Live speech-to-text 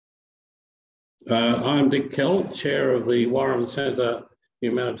I'm Dick Kell, Chair of the Warren Centre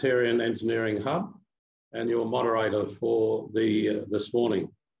Humanitarian Engineering Hub, and your moderator for this morning's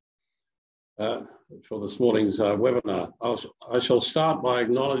webinar. I shall start by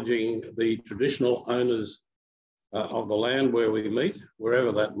acknowledging the traditional owners of the land where we meet,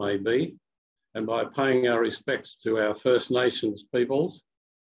 wherever that may be, and by paying our respects to our First Nations peoples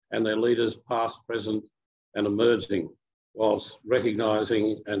and their leaders past, present and emerging, whilst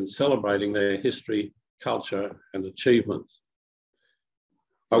recognising and celebrating their history, culture and achievements.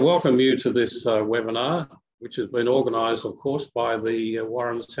 I welcome you to this webinar, which has been organised, of course, by the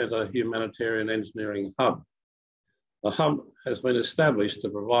Warren Centre Humanitarian Engineering Hub. The Hub has been established to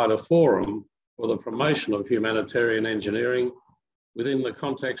provide a forum for the promotion of humanitarian engineering within the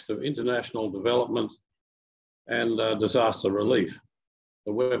context of international development and disaster relief.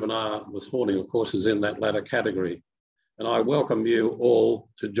 The webinar this morning, of course, is in that latter category, and I welcome you all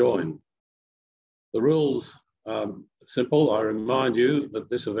to join. The rules are simple. I remind you that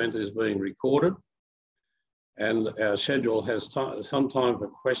this event is being recorded and our schedule has some time for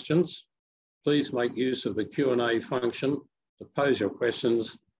questions. Please make use of the Q&A function to pose your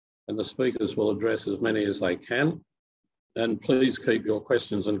questions, and the speakers will address as many as they can. And please keep your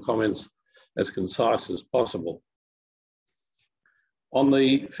questions and comments as concise as possible. On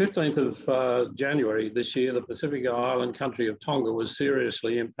the 15th of January this year, the Pacific island country of Tonga was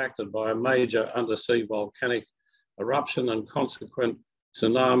seriously impacted by a major undersea volcanic eruption and consequent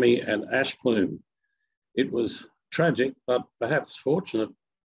tsunami and ash plume. It was tragic, but perhaps fortunate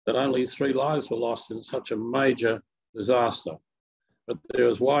that only 3 lives were lost in such a major disaster. But there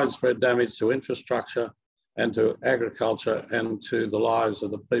was widespread damage to infrastructure and to agriculture and to the lives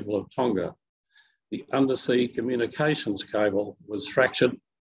of the people of Tonga. The undersea communications cable was fractured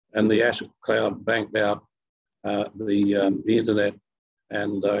and the ash cloud banked out the internet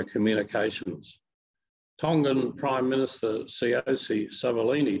and communications. Tongan Prime Minister Siyosi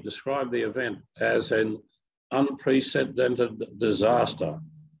Savalini described the event as an unprecedented disaster,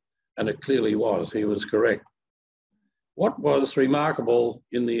 and it clearly was. He was correct. What was remarkable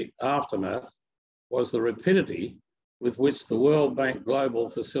in the aftermath was the rapidity with which the World Bank Global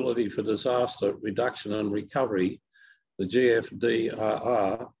Facility for Disaster Reduction and Recovery, the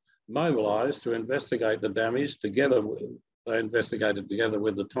GFDRR, mobilised to investigate the damage they investigated together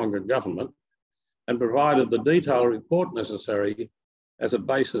with the Tongan government and provided the detailed report necessary as a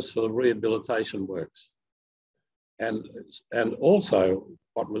basis for the rehabilitation works. And also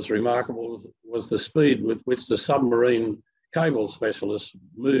what was remarkable was the speed with which the submarine cable specialists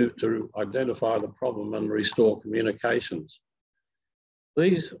moved to identify the problem and restore communications.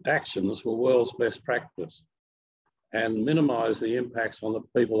 These actions were world's best practice and minimise the impacts on the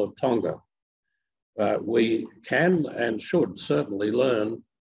people of Tonga. We can and should certainly learn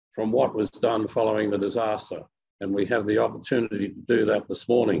from what was done following the disaster, and we have the opportunity to do that this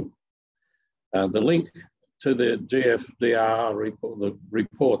morning. The link to the GFDRR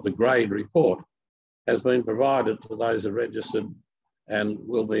report, the GRADE report, has been provided to those who are registered and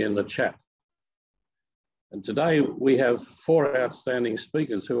will be in the chat. And today we have 4 outstanding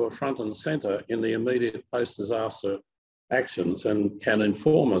speakers who are front and centre in the immediate post-disaster actions and can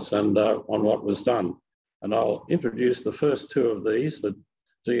inform us on what was done. And I'll introduce the first 2 of these, the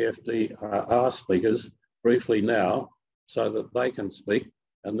GFDRR speakers, briefly now so that they can speak,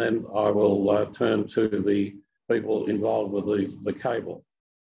 and then I will turn to the people involved with the cable.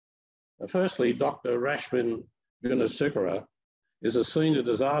 Firstly, Dr. Rashmin Gunasekera is a senior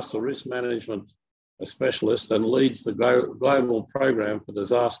disaster risk management specialist and leads the global program for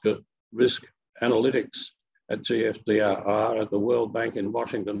disaster risk analytics at GFDRR at the World Bank in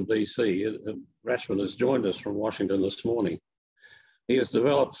Washington, DC. Rashmin has joined us from Washington this morning. He has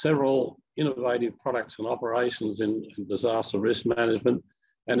developed several innovative products and operations in disaster risk management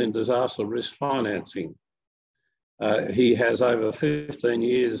and in disaster risk financing. He has over 15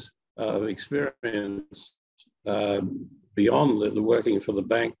 years of experience beyond the working for the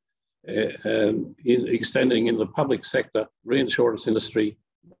bank, extending in the public sector, reinsurance industry,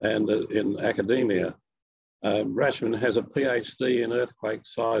 and in academia. Rashmin has a PhD in earthquake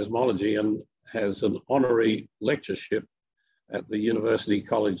seismology and has an honorary lectureship at the University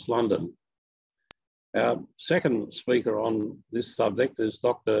College London. Our second speaker on this subject is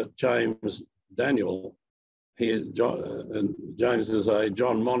Dr. James Daniell. James is a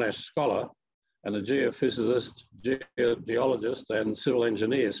John Monash Scholar and a geophysicist, geologist and civil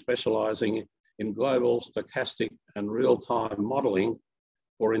engineer specialising in global, stochastic and real-time modelling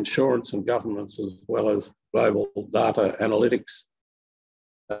for insurance and governments, as well as global data analytics.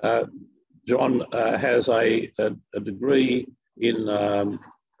 John has a degree in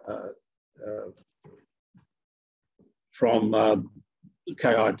from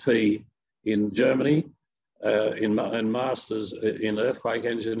KIT in Germany, and masters in earthquake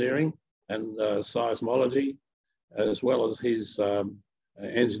engineering and seismology, as well as his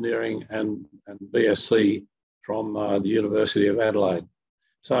engineering and BSc from the University of Adelaide.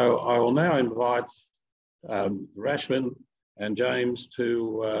 So I will now invite Rashmin and James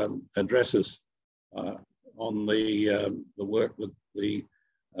to address us on the work that the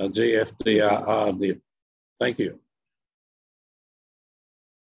GFDRR did. Thank you.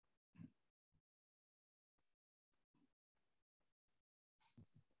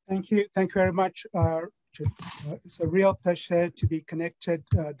 Thank you very much, Richard. It's a real pleasure to be connected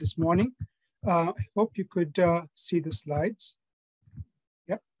this morning. I hope you could see the slides.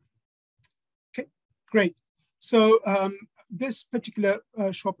 Yep. Okay, great. So this particular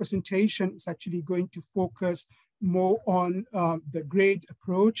short presentation is actually going to focus more on the GRADE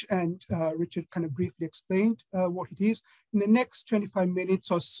approach, and Richard kind of briefly explained what it is. In the next 25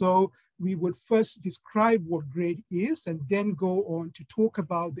 minutes or so, we would first describe what GRADE is and then go on to talk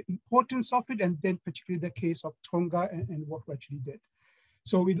about the importance of it, and then particularly the case of Tonga and what we actually did.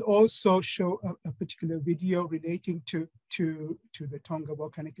 So we'll also show a particular video relating to the Tonga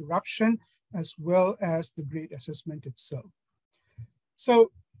volcanic eruption, as well as the GRADE assessment itself.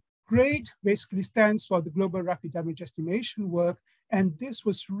 So GRADE basically stands for the Global Rapid Damage Estimation work, and this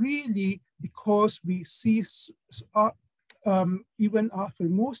was really because we see even after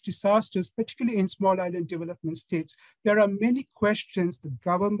most disasters, particularly in small island development states, there are many questions the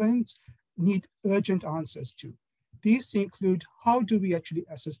governments need urgent answers to. These include, how do we actually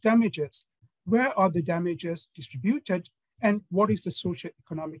assess damages? Where are the damages distributed? And what is the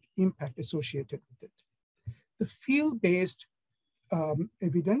socio-economic impact associated with it? The field-based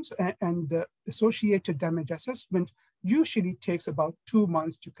evidence and the associated damage assessment usually takes about 2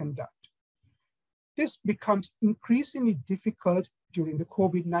 months to conduct. This becomes increasingly difficult during the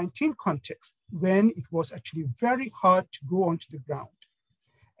COVID-19 context, when it was actually very hard to go onto the ground,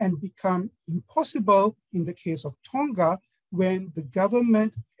 and become impossible in the case of Tonga, when the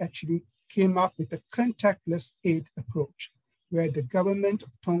government actually came up with a contactless aid approach, where the government of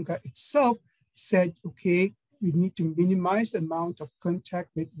Tonga itself said, okay, we need to minimize the amount of contact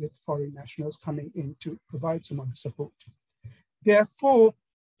with foreign nationals coming in to provide some of the support. Therefore,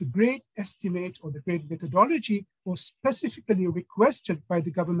 the GRADE estimate or the GRADE methodology was specifically requested by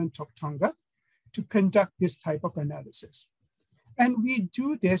the government of Tonga to conduct this type of analysis. And we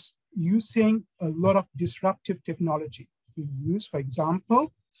do this using a lot of disruptive technology. We use, for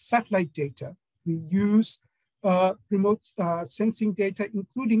example, satellite data. We use remote sensing data,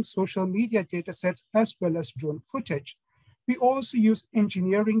 including social media data sets, as well as drone footage. We also use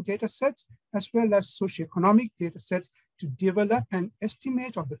engineering data sets, as well as socioeconomic data sets, to develop an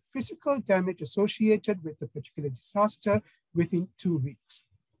estimate of the physical damage associated with the particular disaster within 2 weeks.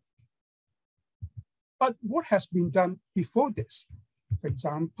 But what has been done before this? For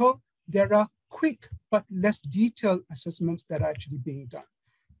example, there are quick but less detailed assessments that are actually being done.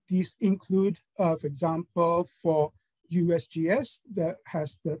 These include, for example, for USGS, that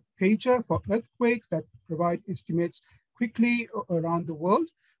has the pager for earthquakes that provide estimates quickly around the world,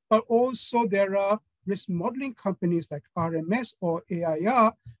 but also there are risk modeling companies like RMS or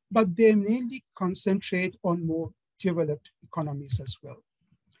AIR, but they mainly concentrate on more developed economies as well.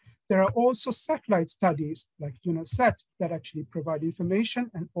 There are also satellite studies like UNISAT that actually provide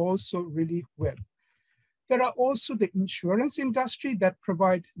information and also really well. There are also the insurance industry that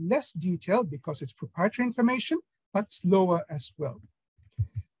provide less detail because it's proprietary information, but slower as well.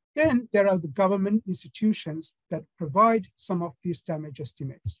 Then there are the government institutions that provide some of these damage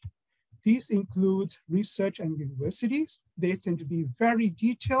estimates. These include research and universities. They tend to be very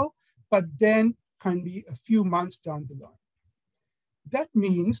detailed, but then can be a few months down the line. That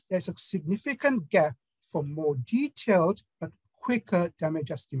means there's a significant gap for more detailed but quicker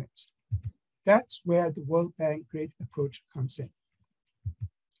damage estimates. That's where the World Bank GRADE approach comes in.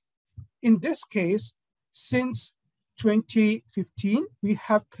 In this case, since 2015, we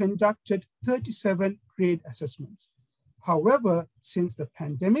have conducted 37 GRADE assessments. However, since the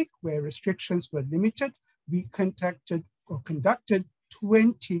pandemic, where restrictions were limited, we conducted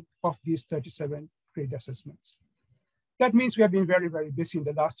 20 of these 37 GRADE assessments. That means we have been very, very busy in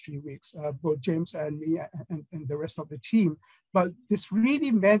the last 3 weeks, both James and me and the rest of the team. But this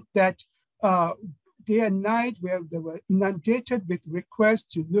really meant that day and night, where they were inundated with requests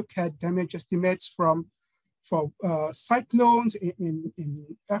to look at damage estimates for cyclones in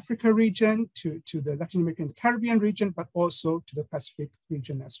Africa region, to the Latin American and Caribbean region, but also to the Pacific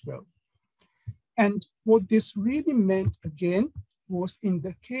region as well. And what this really meant, again, was in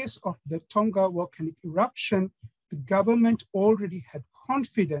the case of the Tonga volcanic eruption, the government already had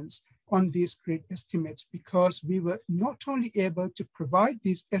confidence on these grade estimates because we were not only able to provide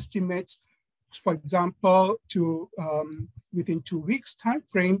these estimates, for example, to within 2 weeks time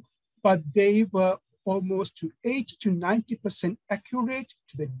frame, but they were almost to 80 to 90% accurate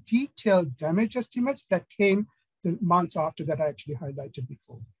to the detailed damage estimates that came the months after that I actually highlighted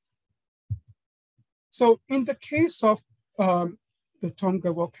before. So in the case of the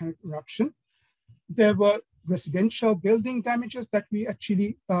Tonga volcanic eruption, there were residential building damages that we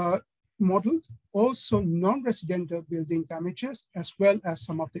actually modeled, also non-residential building damages, as well as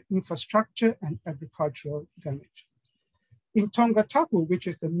some of the infrastructure and agricultural damage. In Tonga Tapu, which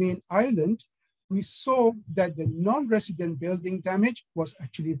is the main island, we saw that the non-resident building damage was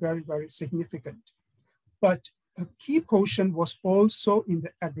actually very, very significant. But a key portion was also in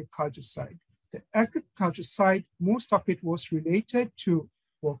the agriculture side. The agriculture side, most of it was related to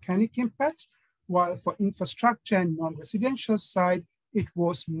volcanic impacts, while for infrastructure and non-residential side, it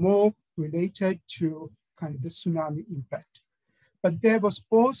was more related to kind of the tsunami impact. But there was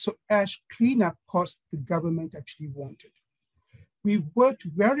also ash cleanup costs the government actually wanted. We worked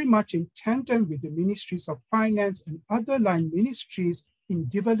very much in tandem with the ministries of finance and other line ministries in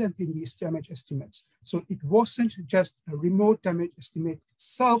developing these damage estimates. So it wasn't just a remote damage estimate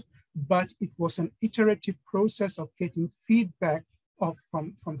itself, but it was an iterative process of getting feedback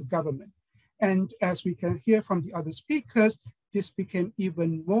from the government. And as we can hear from the other speakers, this became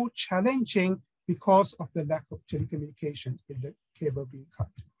even more challenging because of the lack of telecommunications with the cable being cut.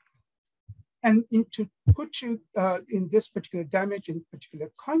 And to put you in this particular damage in particular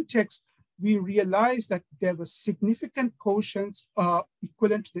context, we realized that there were significant portions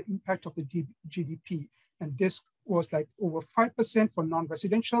equivalent to the impact of the GDP. And this was like over 5% for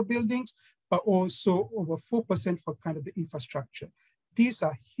non-residential buildings, but also over 4% for kind of the infrastructure. These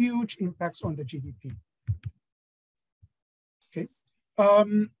are huge impacts on the GDP. Okay,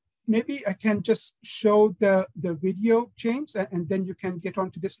 maybe I can just show the video, James, and then you can get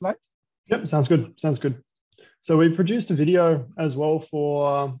onto this slide. Yep, sounds good. Sounds good. So we produced a video as well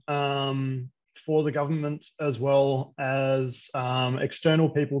for the government as well as external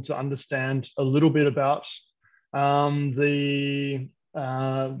people to understand a little bit about the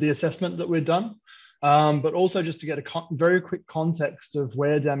assessment that we've done, but also just to get a very quick context of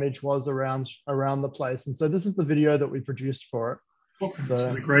where damage was around the place. And so this is the video that we produced for it. Welcome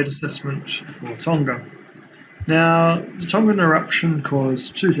to the grade assessment for Tonga. Now, the Tongan eruption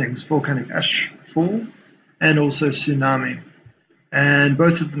caused two things: volcanic ash fall and also tsunami. And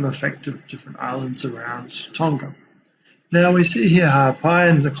both of them affected different islands around Tonga. Now we see here Ha'apai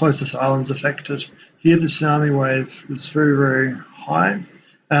and the closest islands affected. Here the tsunami wave was very, very high.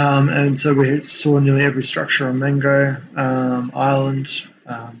 And so we saw nearly every structure on Mango Island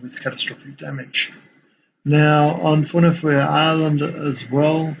with catastrophic damage. Now on Whanafuia Island as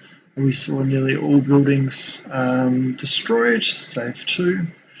well, we saw nearly all buildings destroyed, save two,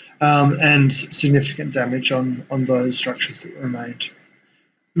 and significant damage on those structures that remained.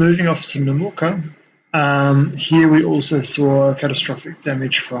 Moving off to Namuka, here we also saw catastrophic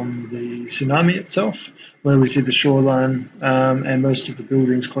damage from the tsunami itself, where we see the shoreline and most of the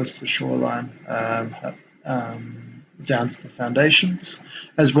buildings close to the shoreline down to the foundations,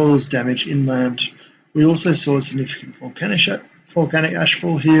 as well as damage inland. We also saw significant volcanic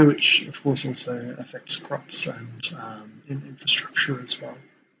ashfall here, which of course also affects crops and infrastructure as well.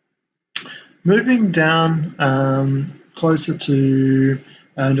 Moving down closer to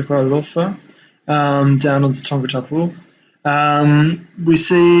Nuku'alofa, down onto Tonga Tapu, we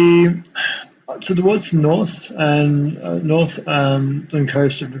see towards the north and northern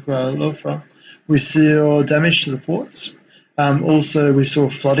coast of Nuku'alofa, we saw damage to the ports. Also, we saw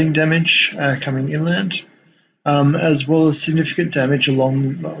flooding damage coming inland, as well as significant damage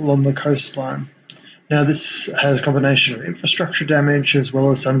along the coastline. Now, this has a combination of infrastructure damage as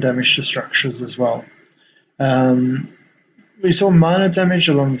well as some damage to structures as well. We saw minor damage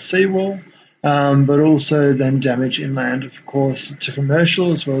along the seawall, but also then damage inland, of course, to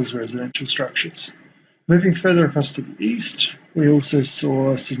commercial as well as residential structures. Moving further across to the east, we also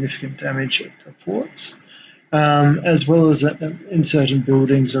saw significant damage at the ports, as well as in certain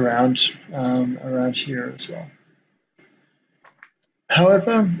buildings around here as well.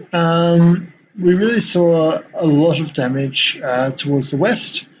 However, we really saw a lot of damage towards the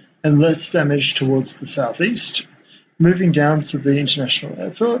west and less damage towards the southeast. Moving down to the international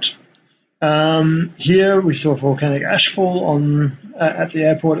airport, here we saw volcanic ashfall at the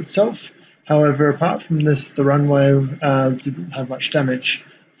airport itself. However, apart from this, the runway didn't have much damage.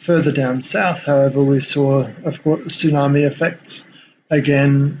 Further down south, however, we saw, of course, tsunami effects,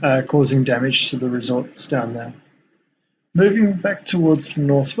 again causing damage to the resorts down there. Moving back towards the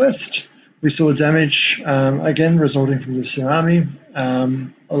northwest, we saw damage, again, resulting from the tsunami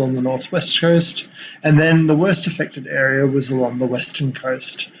along the northwest coast. And then the worst affected area was along the western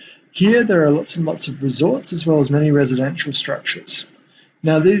coast. Here, there are lots and lots of resorts, as well as many residential structures.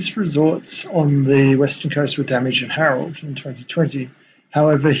 Now, these resorts on the western coast were damaged in Harold in 2020.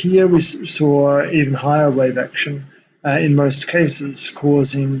 However, here we saw even higher wave action in most cases,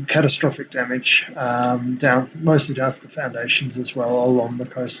 causing catastrophic damage mostly down to the foundations as well along the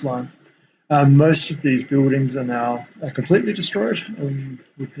coastline. Most of these buildings are now completely destroyed and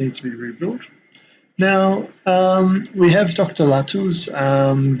would need to be rebuilt. Now, we have Dr. Latu's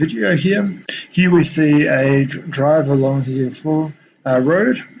video here. Here we see a drive along here for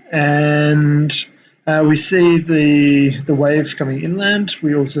road, and we see the wave coming inland.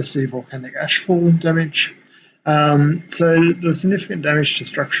 We also see volcanic ashfall damage. So there's significant damage to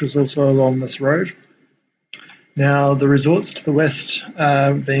structures also along this road. Now, the resorts to the west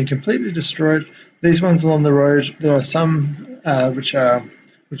being completely destroyed. These ones along the road, there are some which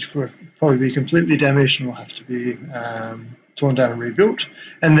will probably be completely damaged and will have to be torn down and rebuilt.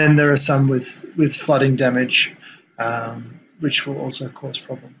 And then there are some with flooding damage, which will also cause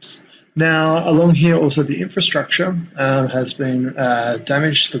problems. Now, along here, also the infrastructure has been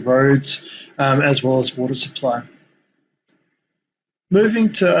damaged, the roads, as well as water supply. Moving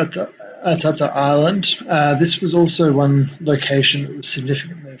to Atata Island, this was also one location that was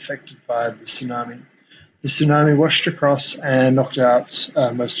significantly affected by the tsunami. The tsunami washed across and knocked out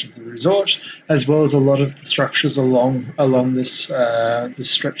most of the resort, as well as a lot of the structures along this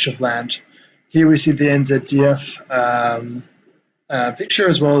stretch of land. Here we see the NZDF picture,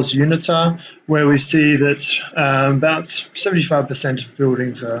 as well as UNITAR, where we see that about 75% of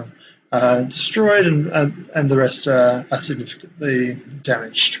buildings are destroyed and the rest are significantly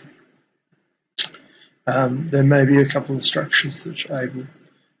damaged. There may be a couple of structures that are able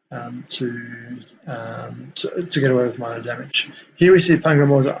to get away with minor damage. Here we see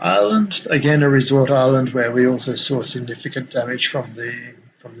Pangamosa Island, again a resort island where we also saw significant damage from the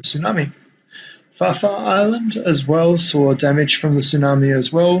tsunami. Fafa Island as well saw damage from the tsunami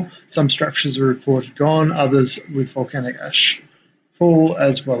as well. Some structures were reported gone, others with volcanic ash fall,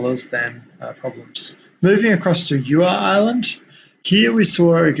 as well as then problems. Moving across to Ua Island, here we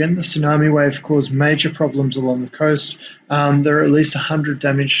saw again the tsunami wave caused major problems along the coast. There are at least 100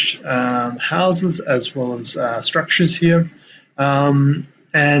 damaged houses as well as structures here.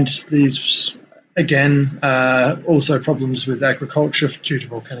 And these, again, also problems with agriculture due to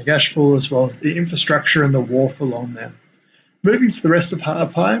volcanic ashfall, as well as the infrastructure and the wharf along there. Moving to the rest of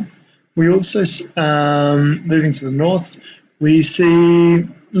Ha'apai, we also, moving to the north, we see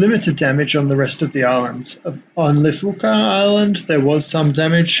limited damage on the rest of the islands. On Lefuka Island, there was some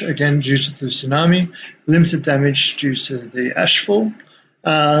damage, again due to the tsunami, limited damage due to the ashfall,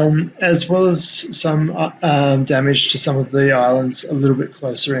 as well as some damage to some of the islands a little bit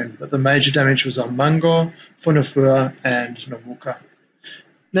closer in. But the major damage was on Mango, Funafua, and Namuka.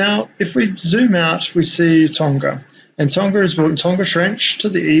 Now, if we zoom out, we see Tonga. And Tonga is built in Tonga Trench to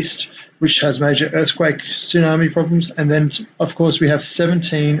the east, which has major earthquake, tsunami problems. And then, of course, we have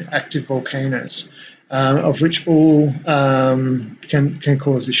 17 active volcanoes, of which all can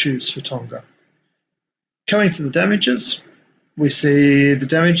cause issues for Tonga. Coming to the damages, we see the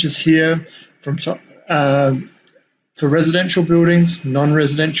damages here from for residential buildings,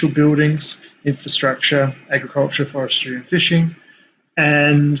 non-residential buildings, infrastructure, agriculture, forestry and fishing,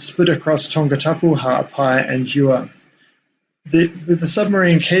 and split across Tongatapu, Ha'apai and Ua. With the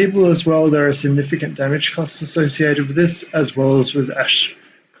submarine cable as well, there are significant damage costs associated with this, as well as with ash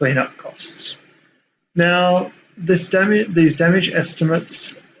cleanup costs. Now, these damage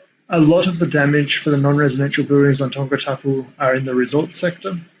estimates, a lot of the damage for the non-residential buildings on Tongatapu are in the resort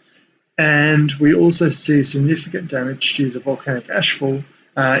sector, and we also see significant damage due to volcanic ashfall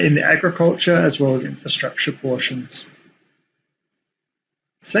in the agriculture as well as infrastructure portions.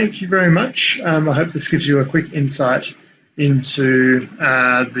 Thank you very much. I hope this gives you a quick insight into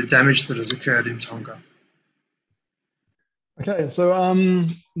the damage that has occurred in Tonga. Okay, so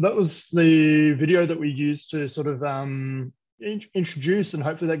that was the video that we used to sort of introduce, and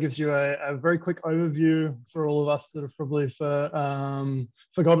hopefully that gives you a very quick overview for all of us that have probably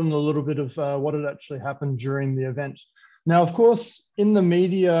forgotten a little bit of what had actually happened during the event. Now, of course, in the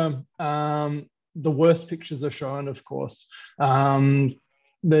media, the worst pictures are shown, of course.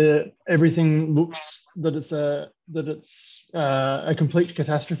 Everything looks that it's a complete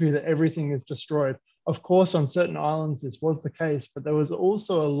catastrophe, that everything is destroyed. Of course, on certain islands this was the case, but there was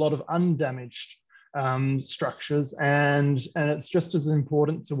also a lot of undamaged structures, and it's just as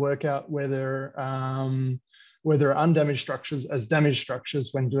important to work out whether where there are undamaged structures as damaged structures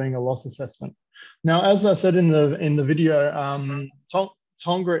when doing a loss assessment. Now, as I said in the video,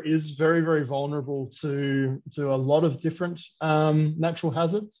 Tonga is very, very vulnerable to a lot of different natural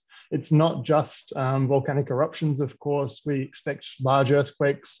hazards. It's not just volcanic eruptions, of course. We expect large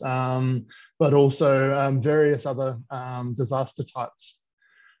earthquakes, but also various other disaster types.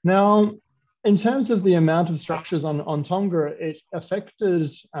 Now, in terms of the amount of structures on Tonga, it affected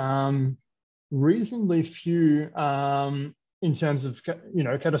reasonably few in terms of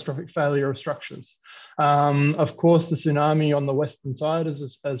catastrophic failure of structures. Of course, the tsunami on the western side,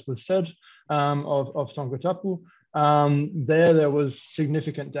 as was said, of Tonga Tapu, there was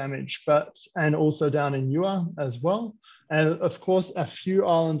significant damage, and also down in Niue as well. And of course, a few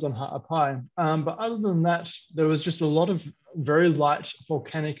islands on Ha'apai. But other than that, there was just a lot of very light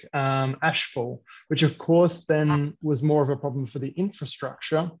volcanic ashfall, which of course then was more of a problem for the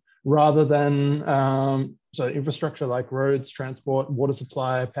infrastructure rather than, so infrastructure like roads, transport, water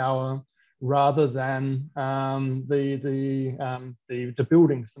supply, power, rather than the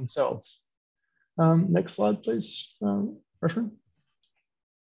buildings themselves. Next slide, please, Rashmin.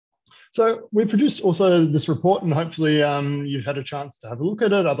 So we produced also this report, and hopefully you've had a chance to have a look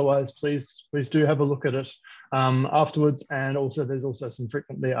at it. Otherwise, please do have a look at it afterwards. And also there's also some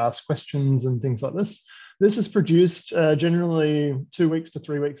frequently asked questions and things like this. This is produced generally 2 weeks to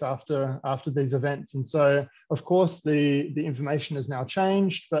 3 weeks after these events. And so, of course, the information has now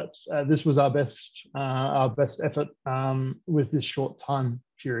changed, but this was our best effort with this short time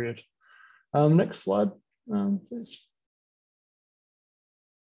period. Next slide, please.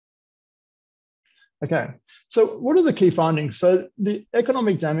 Okay, so what are the key findings? So the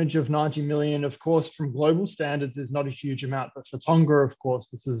economic damage of 90 million, of course, from global standards is not a huge amount, but for Tonga, of course,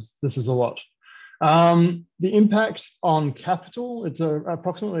 this is a lot. The impact on capital, it's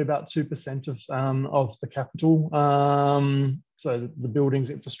approximately about 2% of the capital. So the buildings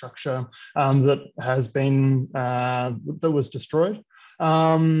infrastructure that has been, that was destroyed.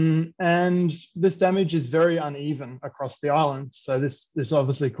 And this damage is very uneven across the islands. So this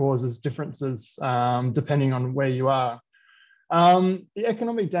obviously causes differences depending on where you are. The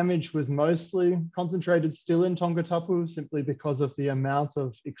economic damage was mostly concentrated still in Tonga Tapu, simply because of the amount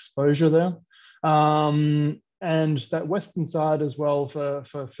of exposure there. And that western side as well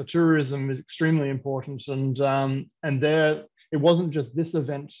for tourism is extremely important. And there, it wasn't just this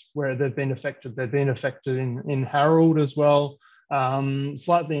event where they've been affected. They've been affected in Harold as well,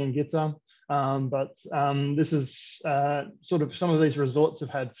 slightly in Gita. But this is sort of, some of these resorts have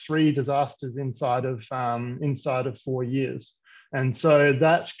had 3 disasters inside of 4 years. And so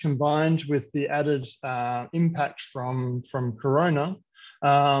that, combined with the added impact from Corona,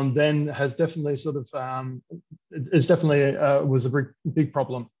 then has definitely sort of, was a big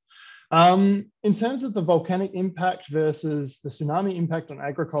problem. In terms of the volcanic impact versus the tsunami impact on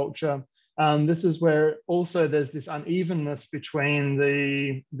agriculture, this is where also there's this unevenness between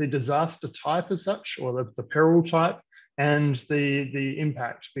the disaster type as such, or the peril type, and the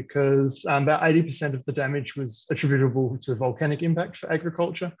impact, because about 80% of the damage was attributable to volcanic impact for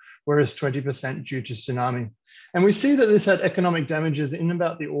agriculture, whereas 20% due to tsunami. And we see that this had economic damages in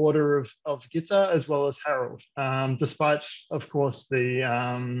about the order of Gita as well as Harold, despite, of course, the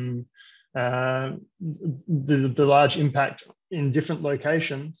large impact in different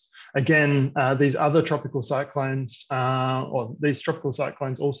locations. Again, these other tropical cyclones, or these tropical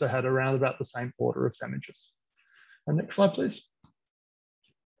cyclones also had around about the same order of damages. And next slide, please.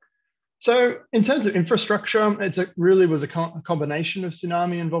 So in terms of infrastructure, really was a combination of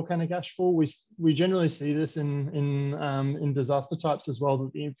tsunami and volcanic ashfall. We generally see this in disaster types as well,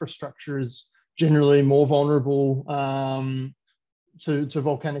 that the infrastructure is generally more vulnerable to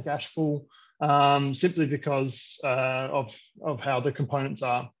volcanic ashfall, simply because of how the components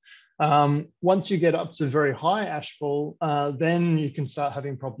are. Once you get up to very high ashfall, then you can start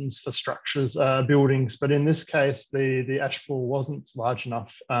having problems for structures, buildings. But in this case, the ashfall wasn't large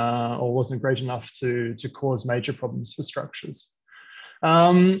enough or wasn't great enough to cause major problems for structures.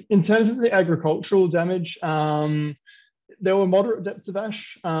 In terms of the agricultural damage, there were moderate depths of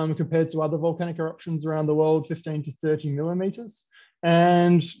ash compared to other volcanic eruptions around the world, 15 to 30 millimeters.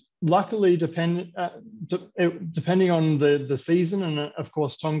 And luckily, depending on the season, and of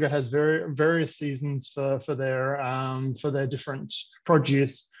course Tonga has various seasons for their different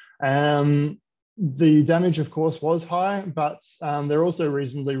produce. The damage, of course, was high, but they're also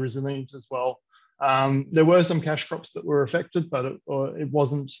reasonably resilient as well. There were some cash crops that were affected, but it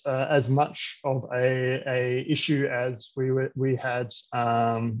wasn't as much of a issue as we had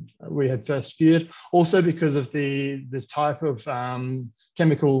first feared. Also because of the type of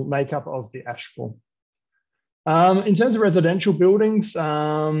chemical makeup of the ashfall. In terms of residential buildings,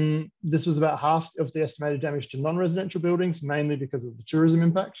 this was about half of the estimated damage to non-residential buildings, mainly because of the tourism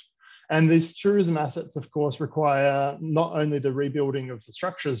impact. And these tourism assets, of course, require not only the rebuilding of the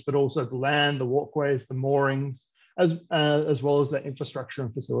structures, but also the land, the walkways, the moorings, as well as their infrastructure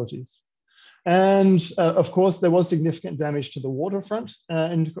and facilities. And of course, there was significant damage to the waterfront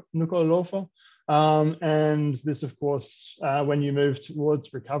in Nuku'alofa. And this, of course, when you move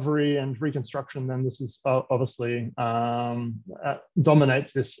towards recovery and reconstruction, then this is obviously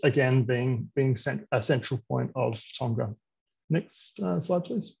dominates this, again, being a central point of Tonga. Next slide,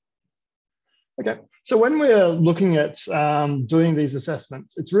 please. Okay, so when we're looking at doing these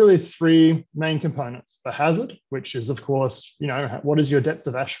assessments, it's really three main components. The hazard, which is, of course, what is your depth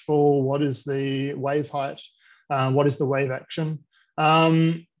of ashfall? What is the wave height? What is the wave action?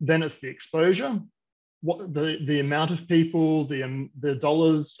 Then it's the exposure, what the amount of people, the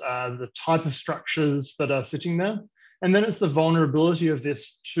dollars, the type of structures that are sitting there. And then it's the vulnerability of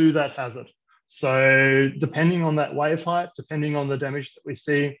this to that hazard. So depending on that wave height, depending on the damage that we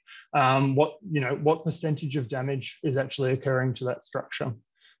see, what percentage of damage is actually occurring to that structure.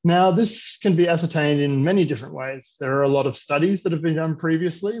 Now, this can be ascertained in many different ways. There are a lot of studies that have been done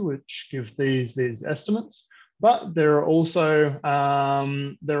previously, which give these estimates. But there are also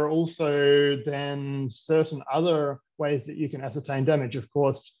then certain other ways that you can ascertain damage. Of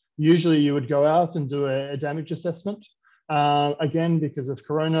course, usually you would go out and do a damage assessment. Again, because of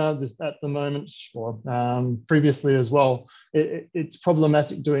Corona, at the moment, or previously as well, it's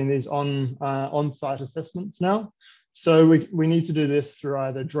problematic doing these on-site assessments now. So we need to do this through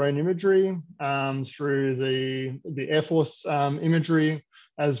either drone imagery, through the Air Force imagery,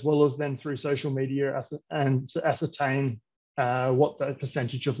 as well as then through social media and to ascertain what the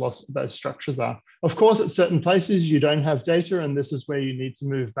percentage of loss of those structures are. Of course, at certain places you don't have data, and this is where you need to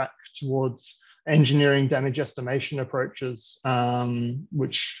move back towards engineering damage estimation approaches,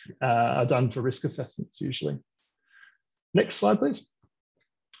 which are done for risk assessments usually. Next slide, please.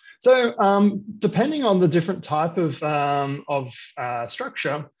 So depending on the different type of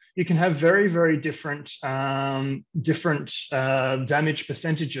structure, you can have very, very different damage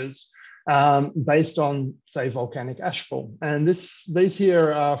percentages based on, say, volcanic ashfall. And these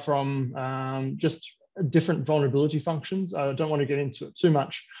here are from just different vulnerability functions. I don't want to get into it too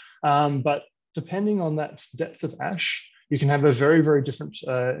much, but depending on that depth of ash, you can have a very, very different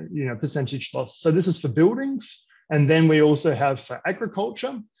percentage loss. So this is for buildings, and then we also have for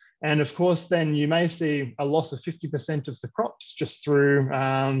agriculture. And of course, then you may see a loss of 50% of the crops just through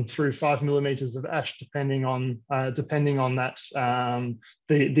 5 millimeters of ash, depending on that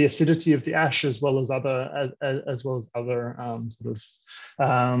the acidity of the ash, as well as other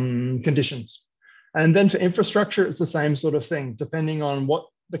conditions. And then for infrastructure, it's the same sort of thing, depending on what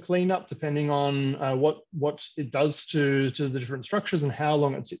the cleanup, depending on what it does to the different structures and how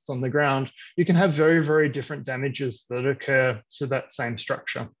long it sits on the ground, you can have very, very different damages that occur to that same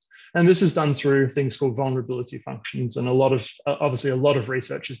structure. And this is done through things called vulnerability functions, and obviously a lot of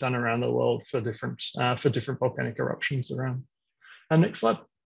research is done around the world for different volcanic eruptions around. And next slide.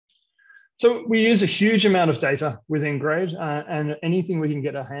 So we use a huge amount of data within GRADE, and anything we can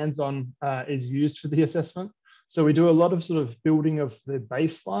get our hands on is used for the assessment. So we do a lot of sort of building of the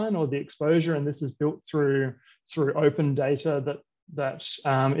baseline or the exposure, and this is built through open data that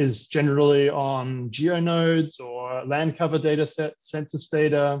is generally on geonodes or land cover data sets, census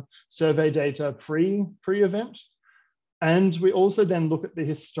data, survey data pre-event. And we also then look at the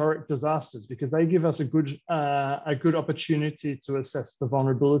historic disasters, because they give us a good opportunity to assess the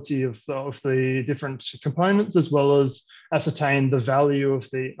vulnerability of the different components, as well as ascertain the value of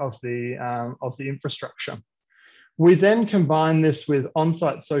the infrastructure. We then combine this with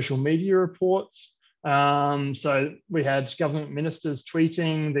on-site social media reports. So we had government ministers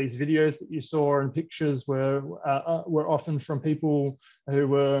tweeting. These videos that you saw and pictures were often from people who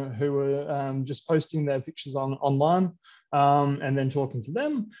were just posting their pictures online and then talking to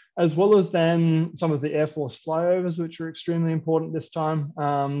them, as well as then some of the Air Force flyovers, which were extremely important this time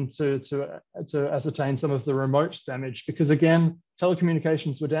to ascertain some of the remote damage, because again,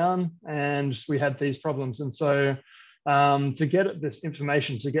 telecommunications were down and we had these problems. And so to get at this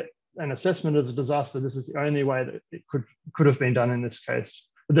information, to get an assessment of the disaster, this is the only way that it could have been done in this case.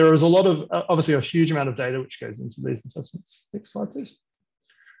 But there is obviously a huge amount of data which goes into these assessments. Next slide, please.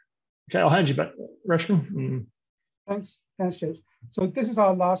 Okay, I'll hand you back, Rashmin. Thanks, James. So this is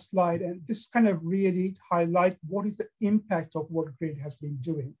our last slide, and this kind of really highlight what is the impact of what GRADE has been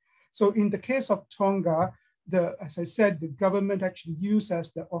doing. So in the case of Tonga, as I said, the government actually used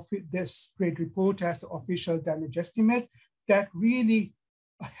this GRADE report as the official damage estimate that really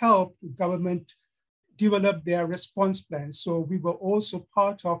help the government develop their response plans. So we were also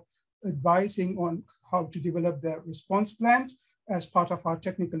part of advising on how to develop their response plans as part of our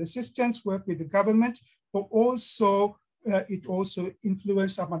technical assistance work with the government, but also it also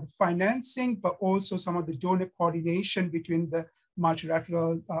influenced some of the financing, but also some of the donor coordination between the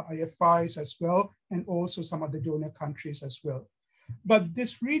multilateral IFIs as well, and also some of the donor countries as well. But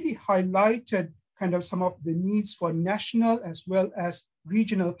this really highlighted kind of some of the needs for national as well as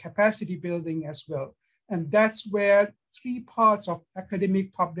regional capacity building as well. And that's where 3 parts of academic,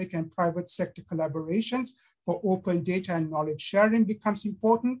 public, and private sector collaborations for open data and knowledge sharing becomes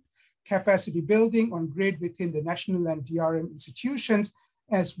important. Capacity building on GRADE within the national and DRM institutions,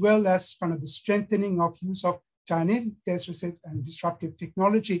 as well as kind of the strengthening of use of dynamic data research and disruptive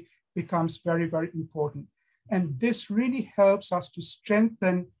technology becomes very, very important. And this really helps us to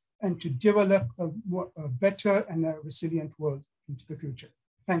strengthen and to develop a better and a resilient world into the future.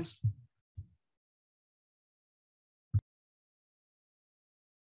 Thanks.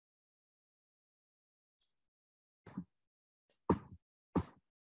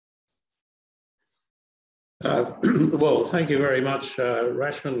 Well, thank you very much,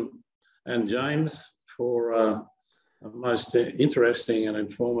 Rashmin and James, for a most interesting and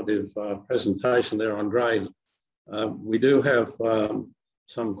informative presentation there on GRADE. We do have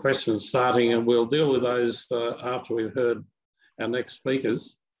some questions starting, and we'll deal with those after we've heard our next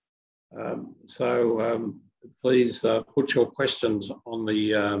speakers. Please put your questions on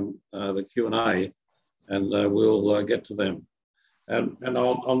the Q&A, and we'll get to them. And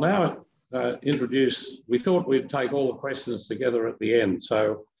I'll now introduce, we thought we'd take all the questions together at the end.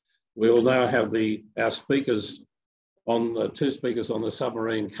 So we'll now have our speakers on the 2 speakers on the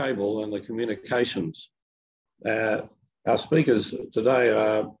submarine cable and the communications. Our speakers today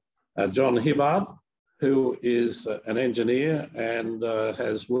are John Hibbard, who is an engineer and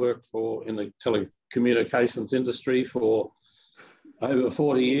has worked in the telecommunications industry for over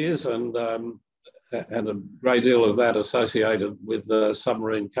 40 years and a great deal of that associated with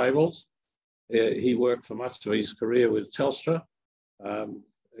submarine cables. He worked for much of his career with Telstra.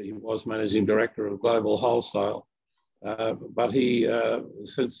 He was managing director of Global Wholesale, but he,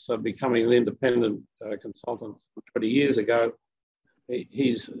 since becoming an independent consultant 20 years ago,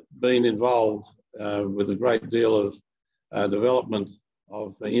 he's been involved with a great deal of development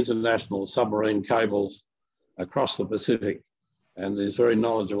of the international submarine cables across the Pacific, and is very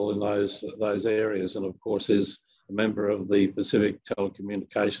knowledgeable in those areas, and of course is a member of the Pacific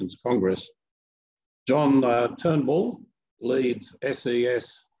Telecommunications Congress. John Turnbull leads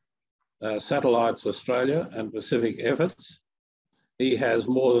SES Satellites Australia and Pacific efforts. He has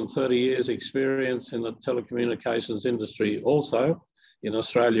more than 30 years experience in the telecommunications industry, also in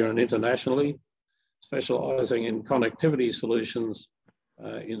Australia and internationally, specialising in connectivity solutions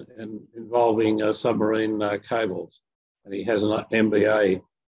involving submarine cables. And he has an MBA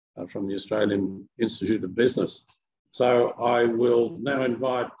from the Australian Institute of Business. So I will now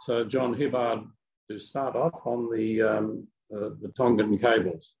invite John Hibbard to start off on the Tongan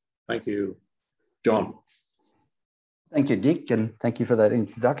cables. Thank you, John. Thank you, Dick, and thank you for that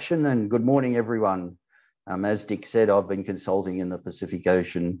introduction, and good morning, everyone. As Dick said, I've been consulting in the Pacific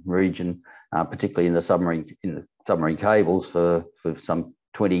Ocean region, particularly in the submarine cables for some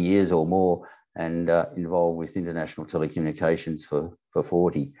 20 years or more, and involved with international telecommunications for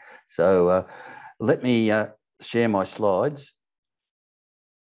 40. So let me share my slides,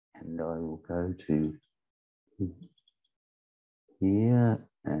 and I will go to here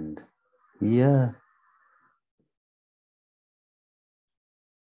and here.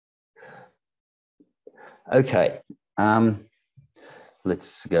 Okay,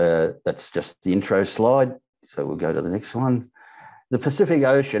 let's go. That's just the intro slide. So we'll go to the next one. The Pacific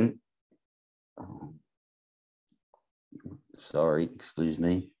Ocean. Sorry, excuse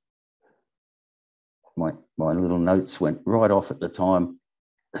me. My little notes went right off at the time.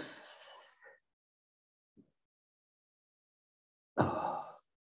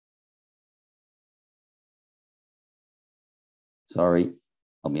 Sorry,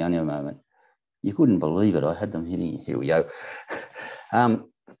 I'll be only a moment. You couldn't believe it. I had them hitting. Here we go.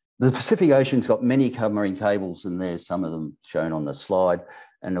 The Pacific Ocean's got many submarine cables, and there's some of them shown on the slide.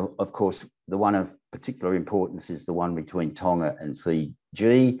 And of course, the one of particular importance is the one between Tonga and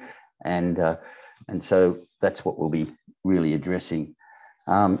Fiji. And so that's what we'll be really addressing.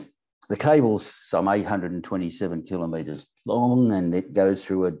 The cable's some 827 kilometres long, and it goes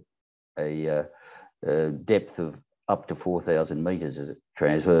through a depth of up to 4,000 metres as it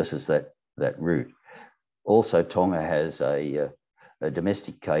traverses that route. Also, Tonga has a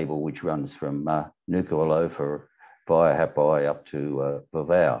domestic cable which runs from Nuku'alofa via Hapai up to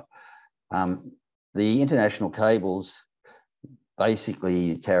Vavau. the international cables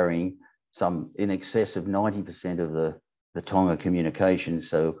basically carrying some in excess of 90% of the Tonga communications.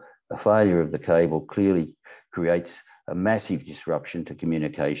 So a failure of the cable clearly creates a massive disruption to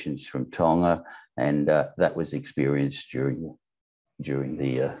communications from Tonga, and that was experienced during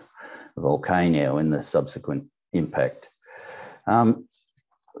the volcano and the subsequent impact.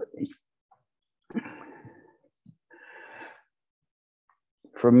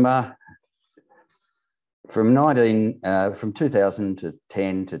 From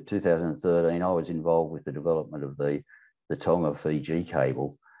 2010 to 2013, I was involved with the development of the Tonga-Fiji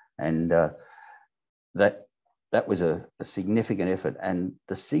cable, and that was a significant effort. And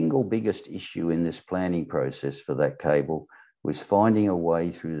the single biggest issue in this planning process for that cable was finding a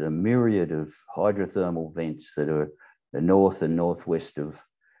way through the myriad of hydrothermal vents that are the north and northwest of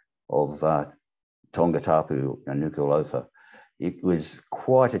Tongatapu and Nuku'alofa. It was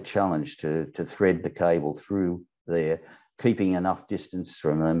quite a challenge to thread the cable through there, keeping enough distance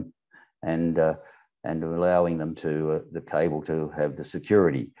from them and allowing them to the cable to have the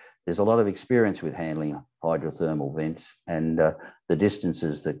security. There's a lot of experience with handling hydrothermal vents, and the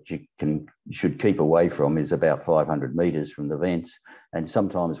distances that you should keep away from is about 500 meters from the vents. And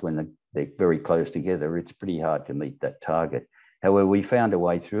sometimes when they're very close together, it's pretty hard to meet that target. However, we found a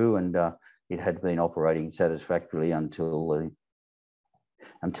way through, and it had been operating satisfactorily until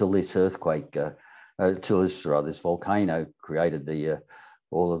this earthquake, this volcano created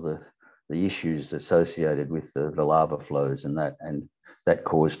all of the issues associated with the lava flows, and that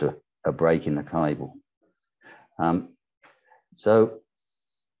caused a break in the cable. So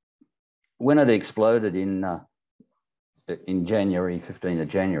when it exploded in January, 15th of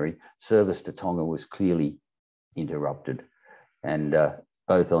January, service to Tonga was clearly interrupted, and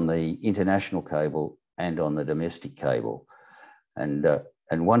both on the international cable and on the domestic cable. And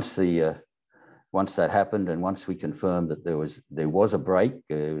once that happened, and once we confirmed that there was a break,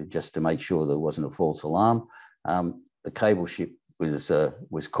 just to make sure there wasn't a false alarm, the cable ship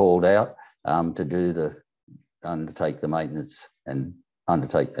was called out to undertake the maintenance and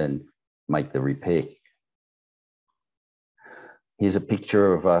make the repair. Here's a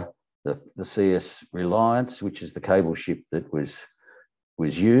picture of the CS Reliance, which is the cable ship that was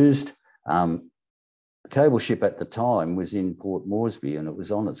used. The cable ship at the time was in Port Moresby, and it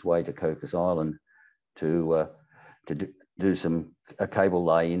was on its way to Cocos Island to do a cable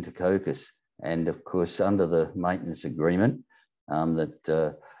lay into Cocos. And of course, under the maintenance agreement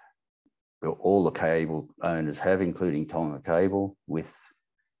that all the cable owners have, including Tonga Cable, with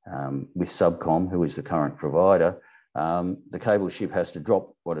Subcom, who is the current provider, the cable ship has to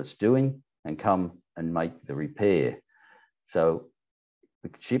drop what it's doing and come and make the repair. So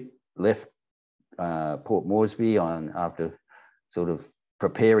the ship left Port Moresby after sort of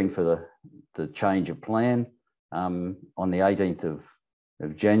preparing for the change of plan on the 18th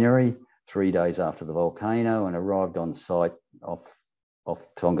of January, 3 days after the volcano, and arrived on site off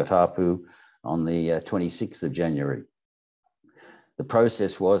Tongatapu on the 26th of January. The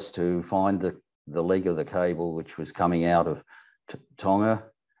process was to find the leg of the cable which was coming out of Tonga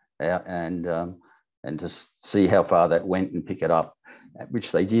and to see how far that went and pick it up,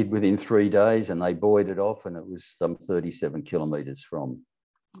 which they did within 3 days, and they buoyed it off, and it was some 37 kilometres from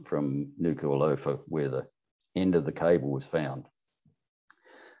Nuku'alofa, where the end of the cable was found.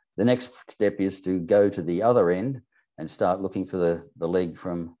 The next step is to go to the other end and start looking for the leg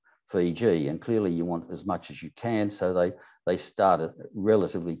from Fiji, and clearly you want as much as you can, so they started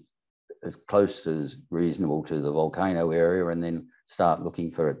relatively as close as reasonable to the volcano area and then start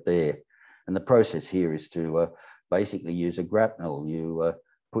looking for it there. And the process here is to basically use a grapnel. You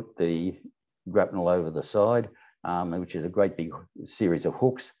put the grapnel over the side, which is a great big series of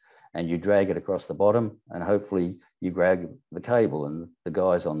hooks, and you drag it across the bottom, and hopefully you grab the cable. And the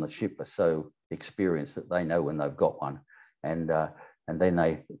guys on the ship are so experienced that they know when they've got one, and then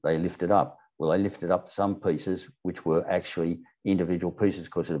they lift it up. Well, they lifted up some pieces which were actually individual pieces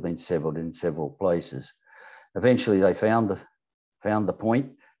because it had been severed in several places. Eventually, they found the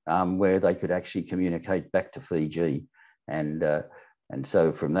point where they could actually communicate back to Fiji, and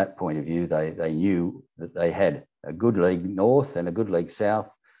so from that point of view, they knew that they had a good leg north and a good leg south,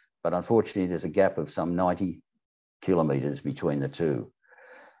 but unfortunately, there's a gap of some 90 kilometres between the two.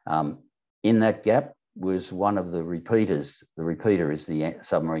 In that gap was one of the repeaters. The repeater is the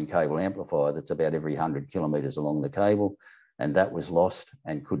submarine cable amplifier that's about every 100 kilometres along the cable, and that was lost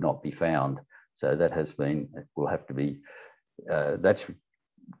and could not be found. So that will have to be, that's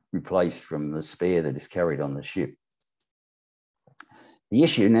replaced from the spare that is carried on the ship. The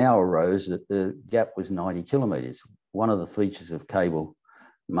issue now arose that the gap was 90 kilometres. One of the features of cable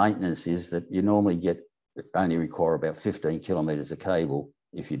maintenance is that you normally only require about 15 kilometres of cable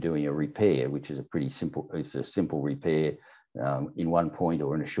if you're doing a repair, which is it's a simple repair in one point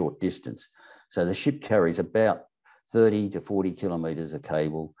or in a short distance. So the ship carries about 30 to 40 kilometres of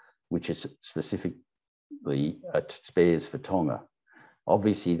cable, which is specifically spares for Tonga.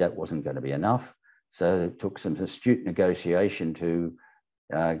 Obviously, that wasn't going to be enough. So it took some astute negotiation to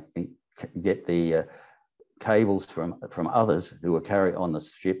get the cables from others who were carried on the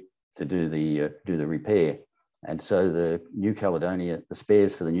ship to do the repair. And so the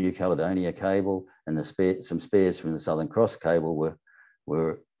spares for the New Caledonia cable and some spares from the Southern Cross cable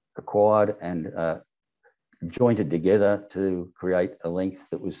were acquired and jointed together to create a length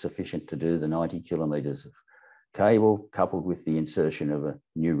that was sufficient to do the 90 kilometres of cable, coupled with the insertion of a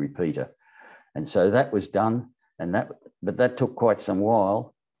new repeater. And so that was done, but that took quite some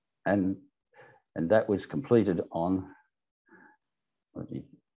while, and that was completed on the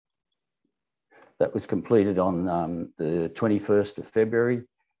 21st of February.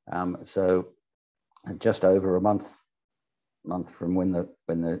 So just over a month from when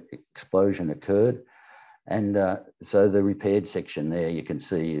the explosion occurred. And so the repaired section there you can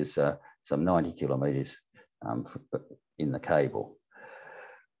see is some 90 kilometres in the cable.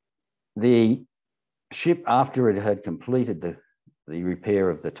 The ship, after it had completed the repair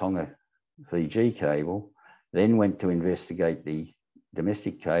of the Tonga-Fiji cable, then went to investigate the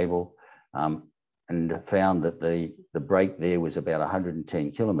domestic cable and found that the break there was about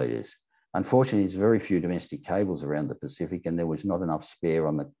 110 kilometres. Unfortunately, there's very few domestic cables around the Pacific, and there was not enough spare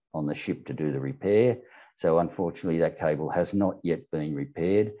on the ship to do the repair. So unfortunately, that cable has not yet been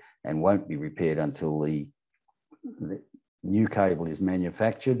repaired and won't be repaired until the new cable is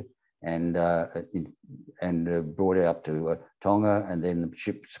manufactured and brought out to Tonga, and then the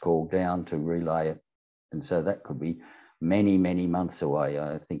ship's called down to relay it. And so that could be many, many months away.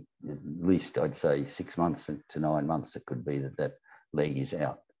 I think at least I'd say 6 months to 9 months it could be that leg is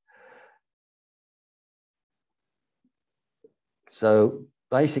out. So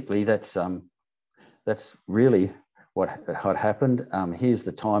basically that's really what had happened. Here's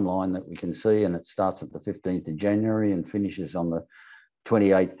the timeline that we can see, and it starts at the 15th of January and finishes on the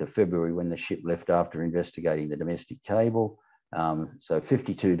 28th of February when the ship left after investigating the domestic cable. So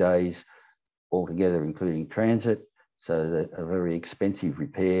 52 days altogether, including transit. So a very expensive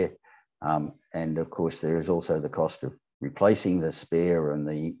repair. And of course, there is also the cost of replacing the spare and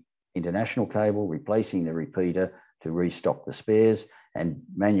the international cable, replacing the repeater to restock the spares, and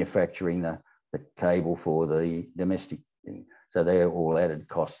manufacturing the cable for the domestic thing. So they're all added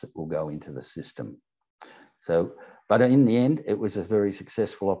costs that will go into the system. So, but in the end, it was a very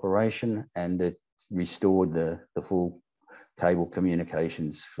successful operation, and it restored the full cable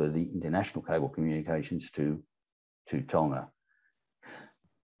communications for the international cable communications to Tonga.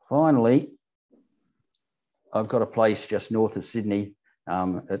 Finally, I've got a place just north of Sydney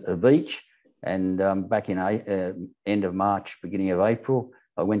at a beach, and back in end of March, beginning of April,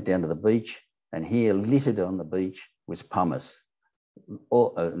 I went down to the beach, and here littered on the beach was pumice.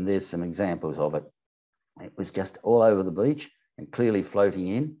 And there's some examples of it. It was just all over the beach and clearly floating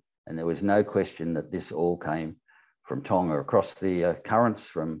in, and there was no question that this all came from Tonga, across the currents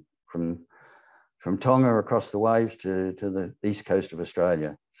from Tonga across the waves to the east coast of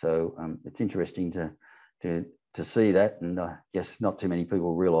Australia. So it's interesting to see that, and I guess not too many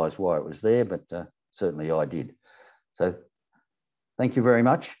people realise why it was there, but certainly I did. So thank you very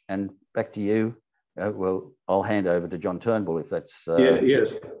much, and back to you. Well, I'll hand over to John Turnbull if that's...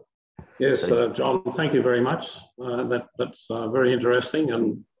 Yes, John, thank you very much. That's very interesting,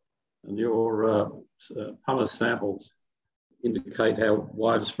 and your pumice samples indicate how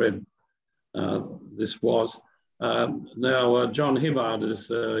widespread this was. Now, John Hibbard is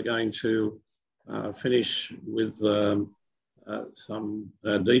going to finish with some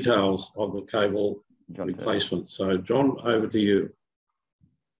details of the cable replacement. So, John, over to you.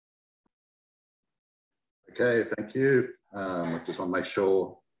 Okay, thank you. I just want to make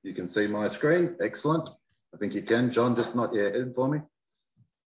sure you can see my screen. Excellent. I think you can. John, just nod your head for me.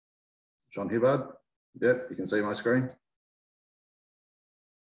 John Hibbard. Yep, you can see my screen.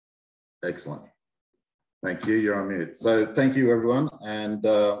 Excellent. Thank you. You're on mute. So thank you, everyone, and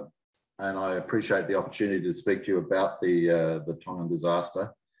I appreciate the opportunity to speak to you about the Tongan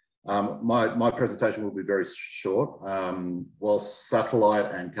disaster. My presentation will be very short. While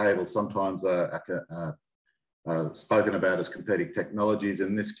satellite and cable sometimes are spoken about as competing technologies,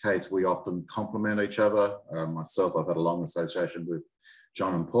 in this case, we often complement each other. Myself, I've had a long association with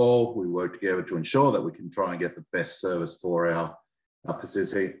John and Paul. We work together to ensure that we can try and get the best service for our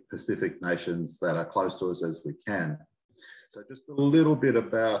Pacific nations that are close to us as we can. So just a little bit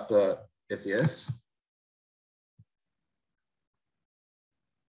about SES.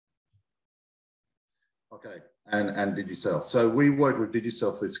 Okay, and Digicel. So we worked with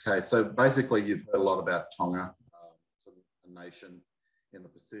Digicel for this case. So basically, you've heard a lot about Tonga, a nation in the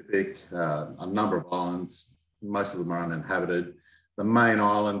Pacific, a number of islands. Most of them are uninhabited. The main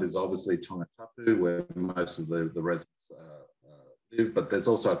island is obviously Tonga Tapu, where most of the residents live, but there's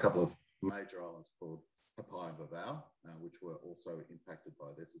also a couple of major islands called Hapai and Vavau, which were also impacted by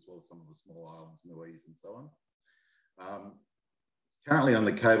this, as well as some of the small islands, Nui's and so on. Currently on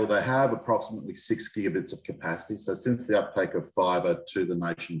the cable, they have approximately 6 gigabits of capacity. So since the uptake of fibre to the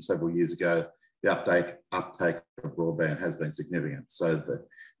nation several years ago, the uptake of broadband has been significant. So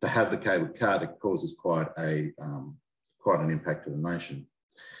to have the cable cut, it causes quite an impact to the nation.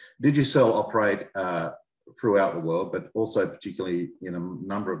 Digicel operate throughout the world, but also particularly in a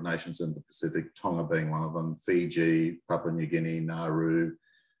number of nations in the Pacific, Tonga being one of them, Fiji, Papua New Guinea, Nauru,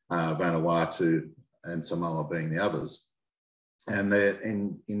 Vanuatu, and Samoa being the others. And they're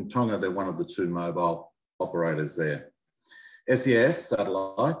in Tonga, they're one of the 2 mobile operators there. SES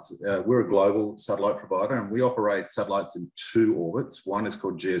satellites, we're a global satellite provider, and we operate satellites in 2 orbits. One is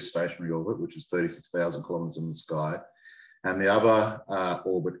called geostationary orbit, which is 36,000 kilometers in the sky. And the other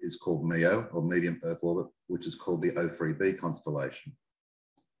orbit is called MEO, or medium Earth orbit, which is called the O3b constellation.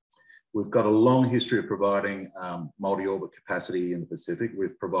 We've got a long history of providing multi-orbit capacity in the Pacific.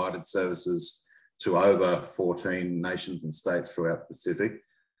 We've provided services to over 14 nations and states throughout the Pacific.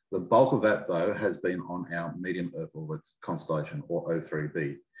 The bulk of that, though, has been on our medium Earth orbit constellation, or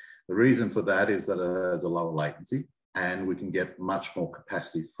O3b. The reason for that is that it has a lower latency, and we can get much more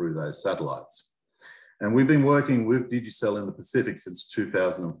capacity through those satellites. And we've been working with Digicel in the Pacific since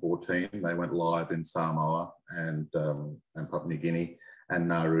 2014. They went live in Samoa and Papua New Guinea and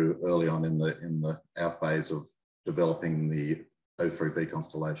Nauru early on in our phase of developing the O3b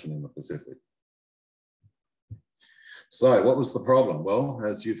constellation in the Pacific. So what was the problem? Well,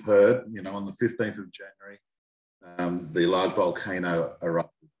 as you've heard, on the 15th of January, the large volcano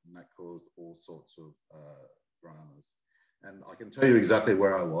erupted, and that caused all sorts of dramas. And I can tell you exactly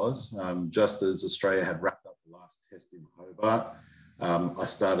where I was. Just as Australia had wrapped up the last test in Hobart, I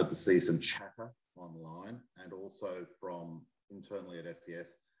started to see some chatter online, and also from internally at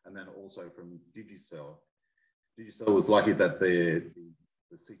SES, and then also from Digicel. Digicel was lucky that the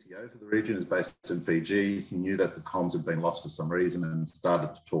CTO for the region is based in Fiji. He knew that the comms had been lost for some reason and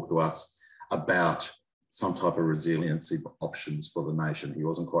started to talk to us about some type of resiliency options for the nation. He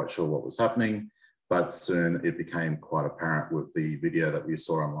wasn't quite sure what was happening, but soon it became quite apparent with the video that we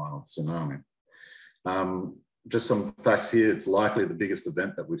saw online of tsunami. Just some facts here. It's likely the biggest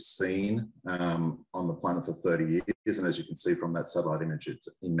event that we've seen on the planet for 30 years. And as you can see from that satellite image, it's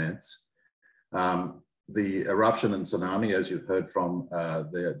immense. The eruption and tsunami, as you've heard from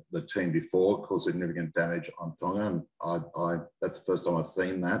the team before, caused significant damage on Tonga. And that's the first time I've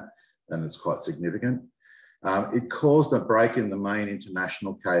seen that, and it's quite significant. It caused a break in the main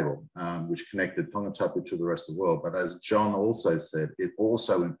international cable, which connected Tonga Tapu to the rest of the world. But as John also said, it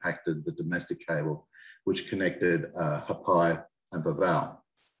also impacted the domestic cable, which connected Hapai and Vavau.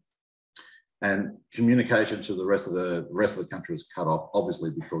 And communication to the rest of the country was cut off,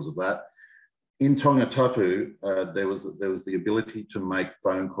 obviously because of that. In Tonga Tapu, there was the ability to make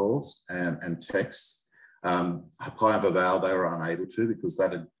phone calls and texts. Hapai and Vavau, they were unable to, because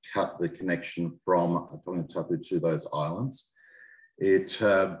that had cut the connection from Tonga Tapu to those islands. It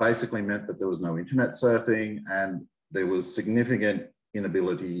basically meant that there was no internet surfing, and there was significant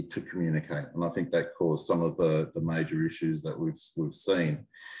inability to communicate. And I think that caused some of the major issues that we've seen.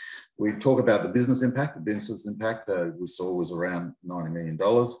 We talk about the business impact. The business impact we saw was around $90 million.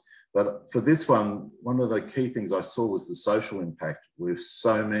 But for this one of the key things I saw was the social impact, with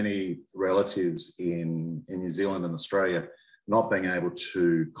so many relatives in New Zealand and Australia not being able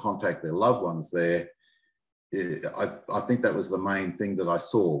to contact their loved ones there. I think that was the main thing that I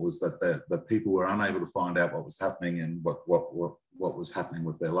saw, was that the people were unable to find out what was happening and what was happening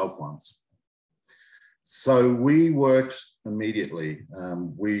with their loved ones. So we worked immediately.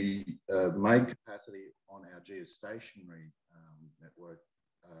 We made capacity on our geostationary network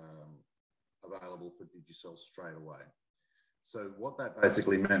available for Digicel straight away. So what that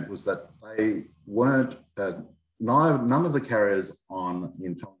basically meant was that they weren't, none of the carriers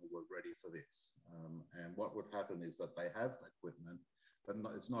in Tonga were ready for this. And what would happen is that they have equipment, but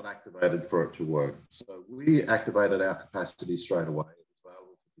it's not activated for it to work. So we activated our capacity straight away. It was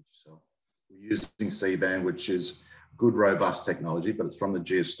available for Digicel. We're using C-band, which is good, robust technology, but it's from the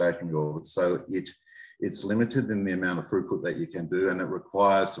geostationary orbit. So it it's limited in the amount of throughput that you can do, and it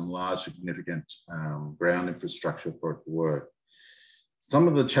requires some large, significant ground infrastructure for it to work. Some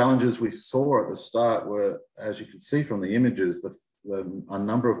of the challenges we saw at the start were, as you can see from the images, a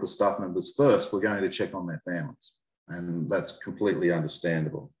number of the staff members first were going to check on their families. And that's completely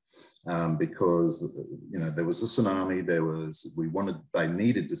understandable because, you know, there was a tsunami, they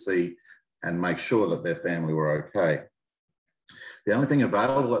needed to see and make sure that their family were okay. The only thing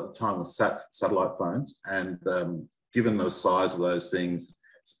available at the time was satellite phones, and given the size of those things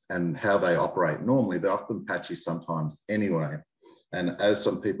and how they operate normally, they're often patchy sometimes anyway. And as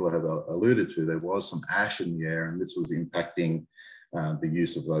some people have alluded to, there was some ash in the air, and this was impacting the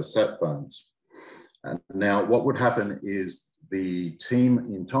use of those sat phones. And now what would happen is the team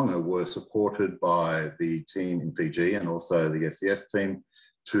in Tonga were supported by the team in Fiji and also the SES team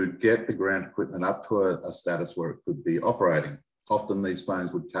to get the ground equipment up to a status where it could be operating. Often these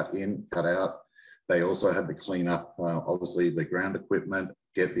phones would cut in, cut out. They also had to clean up, obviously, the ground equipment,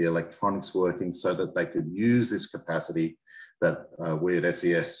 get the electronics working so that they could use this capacity that we at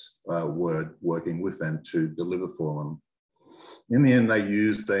SES were working with them to deliver for them. In the end, they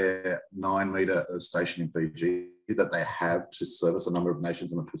used their 9-metre earth station in Fiji that they have to service a number of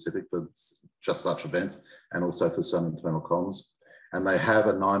nations in the Pacific for just such events, and also for some internal comms. And they have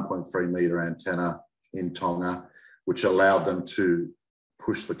a 9.3-metre antenna in Tonga, which allowed them to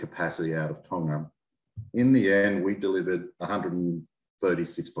push the capacity out of Tonga. In the end, we delivered 136.5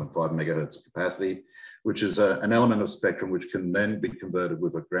 megahertz of capacity, which is an element of spectrum which can then be converted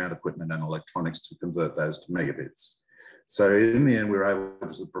with a ground equipment and electronics to convert those to megabits. So in the end, we were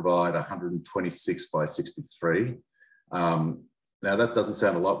able to provide 126 by 63. Now that doesn't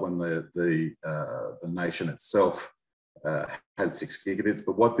sound a lot when the nation itself had 6 gigabits,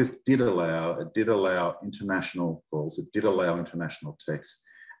 but what this did allow, it did allow international calls, it did allow international texts,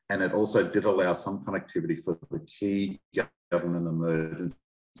 and it also did allow some connectivity for the key government emergency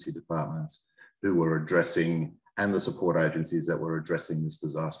departments who were addressing, and the support agencies that were addressing this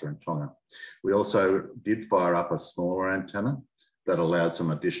disaster in Tonga. We also did fire up a smaller antenna that allowed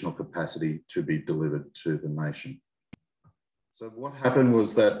some additional capacity to be delivered to the nation. So what happened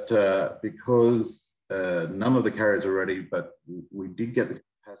was that because none of the carriers are ready, but we did get the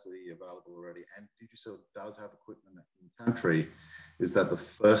capacity available already, and Digicel does have equipment in country, is that the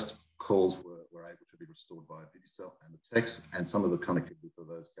first calls were able to be restored by Digicel, and the text and some of the connectivity for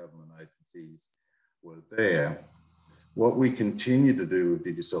those government agencies were there. What we continue to do with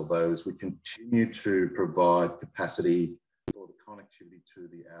Digicel, though, is we continue to provide capacity for the connectivity to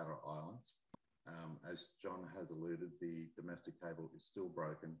the outer islands. As John has alluded, the domestic cable is still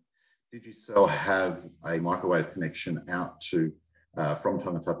broken. Digicel have a microwave connection out to from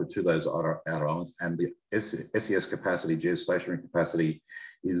Tongatapu to those outer islands, and the SES capacity, geostationary capacity,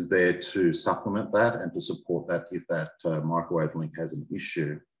 is there to supplement that and to support that if that microwave link has an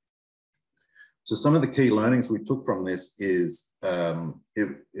issue. So some of the key learnings we took from this is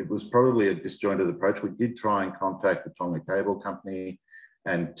it was probably a disjointed approach. We did try and contact the Tonga Cable Company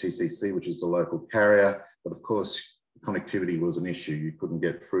and TCC, which is the local carrier, but of course connectivity was an issue. You couldn't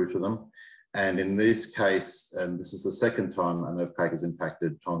get through to them. And in this case, and this is the second time an earthquake has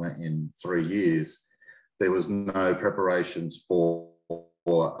impacted Tonga in 3 years, there was no preparations for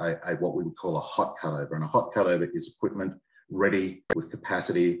what we would call a hot cutover. And a hot cutover is equipment ready with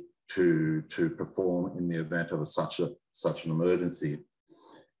capacity to perform in the event of such an emergency.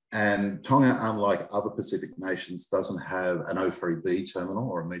 And Tonga, unlike other Pacific nations, doesn't have an O3B terminal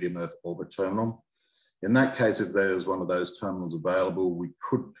or a medium Earth orbit terminal. In that case, if there was one of those terminals available, we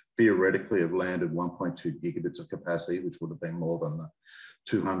could theoretically have landed 1.2 gigabits of capacity, which would have been more than the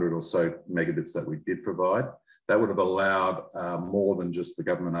 200 or so megabits that we did provide. That would have allowed more than just the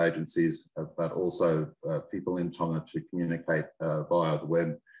government agencies, but also people in Tonga to communicate via the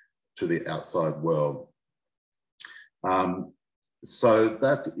web to the outside world. So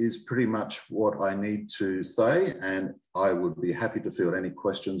that is pretty much what I need to say, and I would be happy to field any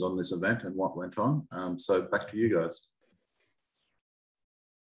questions on this event and what went on. So back to you guys.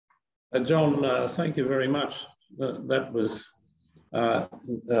 John, thank you very much. That was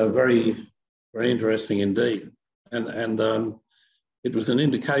very, very interesting indeed. And it was an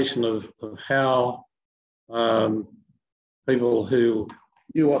indication of how people who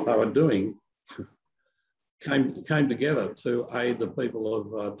knew what they were doing came together to aid the people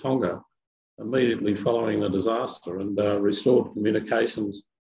of Tonga immediately following the disaster, and restored communications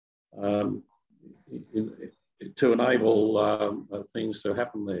to enable things to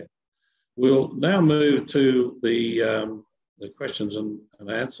happen there. We'll now move to the questions and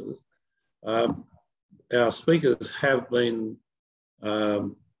answers. Our speakers have been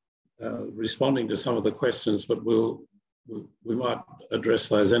responding to some of the questions, but we might address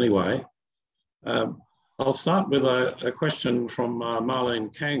those anyway. I'll start with a question from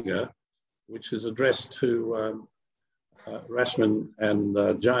Marlene Kanga, which is addressed to Rashmin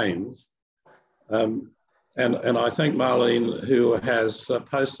and James. And I thank Marlene, who has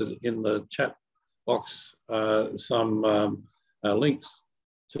posted in the chat box some links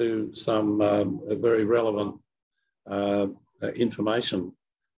to some very relevant information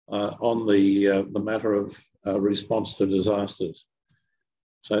on the matter of response to disasters.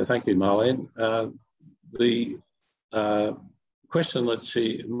 So thank you, Marlene. The question that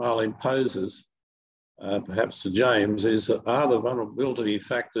Marlene poses, perhaps to James, is are the vulnerability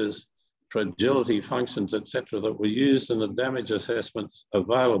factors, fragility functions, etc., that were used in the damage assessments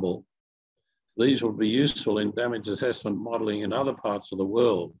available? These will be useful in damage assessment modelling in other parts of the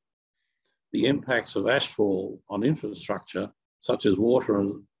world. The impacts of ashfall on infrastructure, such as water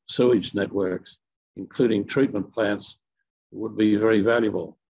and sewage networks, including treatment plants, would be very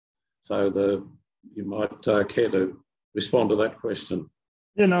valuable. So you might care to respond to that question.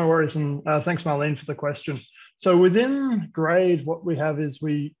 Yeah, no worries. And thanks, Marlene, for the question. So within GRADE, what we have is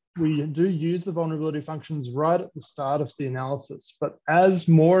we do use the vulnerability functions right at the start of the analysis. But as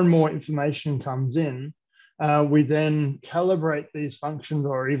more and more information comes in, we then calibrate these functions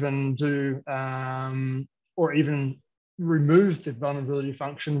or even remove the vulnerability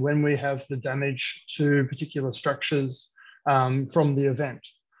function when we have the damage to particular structures from the event.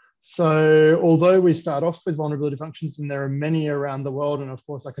 So although we start off with vulnerability functions, and there are many around the world, and of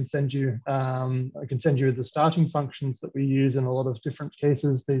course I can send you the starting functions that we use in a lot of different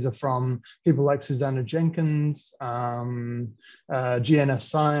cases. These are from people like Susanna Jenkins, GNS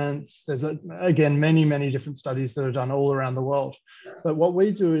Science. There's again many different studies that are done all around the world. But what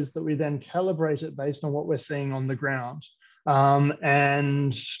we do is that we then calibrate it based on what we're seeing on the ground.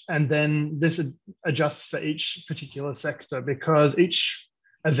 And then this adjusts for each particular sector, because each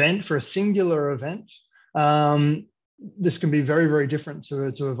event, for a singular event, this can be very different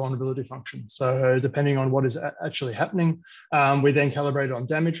to a vulnerability function. So depending on what is actually happening, we then calibrate on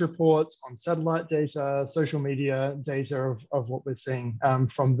damage reports, on satellite data, social media data of what we're seeing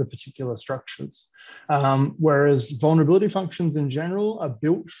from the particular structures. Whereas vulnerability functions in general are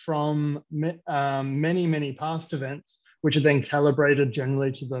built from many past events, which are then calibrated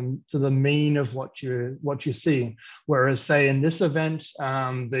generally to the mean of what you see. Whereas, say in this event,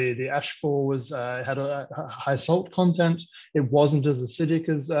 the ashfall had a high salt content. It wasn't as acidic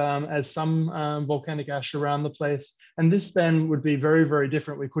as some volcanic ash around the place, and this then would be very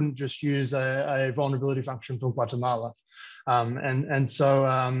different. We couldn't just use a vulnerability function from Guatemala. So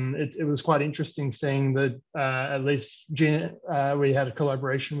it was quite interesting seeing that at least we had a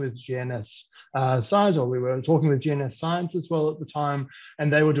collaboration with GNS Science, or we were talking with GNS Science as well at the time,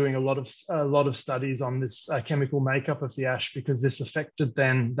 and they were doing a lot of studies on this chemical makeup of the ash, because this affected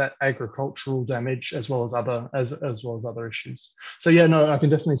then that agricultural damage as well as other issues. So yeah, no, I can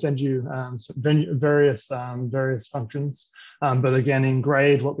definitely send you various functions, but again in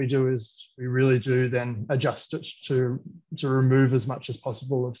GRADE what we do is we really do then adjust it to remove as much as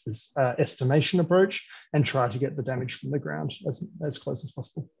possible of this estimation approach and try to get the damage from the ground as close as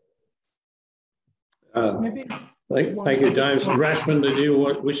possible. Thank you, James. Rashmin, did you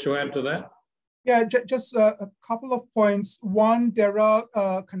wish to add to that? Yeah, just a couple of points. One, there are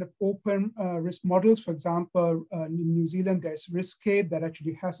kind of open risk models. For example, in New Zealand, there's Riskscape that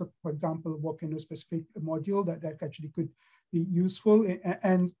actually has, for example, volcano-specific module that actually could be useful.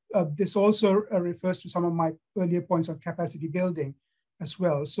 And this also refers to some of my earlier points on capacity building as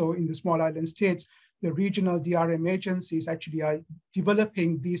well. So in the small island states, the regional DRM agencies actually are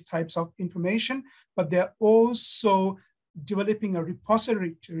developing these types of information, but they're also developing a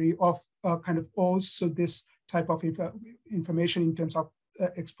repository of kind of also this type of information in terms of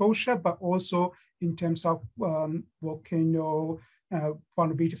exposure, but also in terms of volcano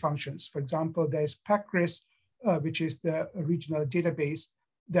vulnerability functions. For example, there's PACRIS, which is the regional database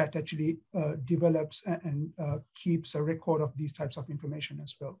that actually develops and keeps a record of these types of information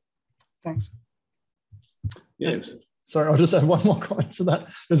as well. Thanks. Yes. Sorry, I'll just add one more comment to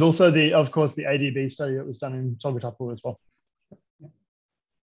that. There's also of course, the ADB study that was done in Tonga as well. Yeah.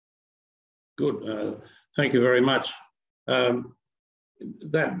 Good. Thank you very much.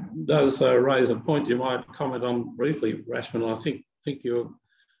 That does raise a point you might comment on briefly, Rashmin. I think you're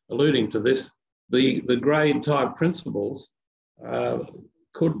alluding to this. The GRADE type principles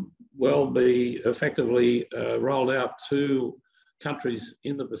could well be effectively rolled out to countries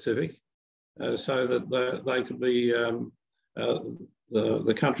in the Pacific, so that they could be,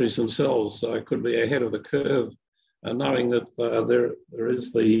 the countries themselves could be ahead of the curve knowing that there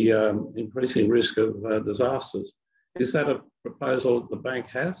is the increasing risk of disasters. Is that a proposal that the bank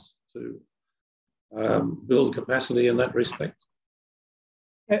has to build capacity in that respect?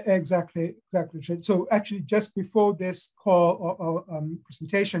 Exactly. So actually, just before this call or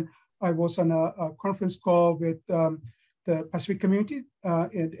presentation, I was on a conference call with the Pacific community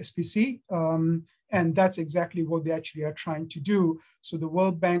at SPC, and that's exactly what they actually are trying to do. So the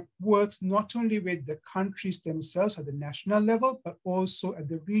World Bank works not only with the countries themselves at the national level, but also at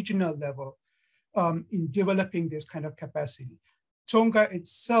the regional level in developing this kind of capacity. Tonga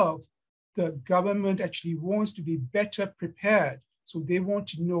itself, the government actually wants to be better prepared. So they want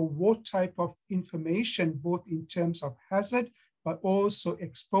to know what type of information, both in terms of hazard, but also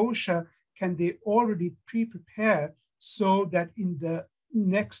exposure, can they already pre-prepare so that in the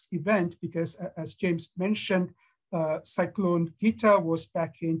next event, because as James mentioned, Cyclone Gita was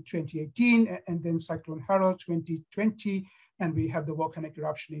back in 2018, and then Cyclone Harold 2020, and we have the volcanic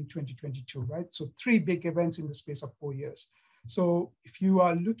eruption in 2022, right? So 3 big events in the space of 4 years. So if you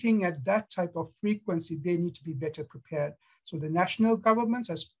are looking at that type of frequency, they need to be better prepared. So the national governments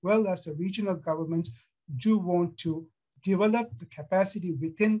as well as the regional governments do want to develop the capacity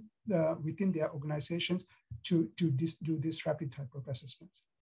within their organizations to do this rapid type of assessments.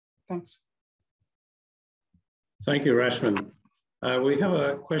 Thanks. Thank you, Rashmin. We have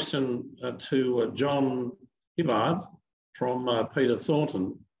a question to John Hibbard from Peter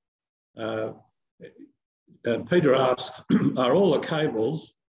Thornton. Peter asks, are all the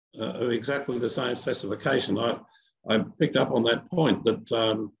cables of exactly the same specification? I picked up on that point that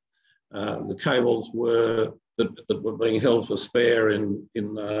the cables that were being held for spare in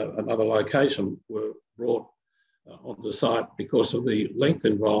another location were brought onto site because of the length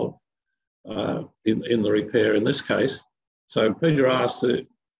involved in the repair in this case. So Peter asks,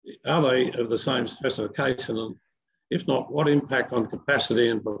 are they of the same specification? And if not, what impact on capacity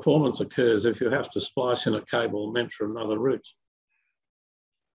and performance occurs if you have to splice in a cable meant for another route?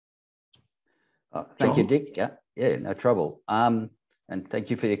 Thank you, Dick. Yeah, no trouble. And thank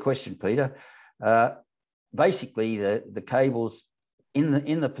you for your question, Peter. Basically, the cables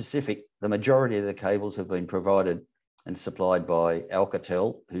in the Pacific, the majority of the cables have been provided and supplied by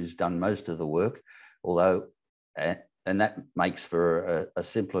Alcatel, who's done most of the work, although, and that makes for a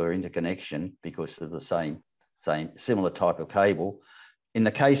simpler interconnection because of the similar type of cable. In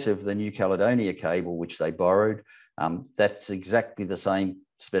the case of the New Caledonia cable, which they borrowed, that's exactly the same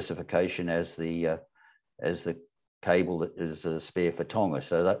specification as the cable that is a spare for Tonga.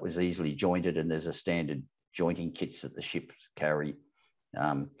 So that was easily jointed, and there's a standard jointing kits that the ships carry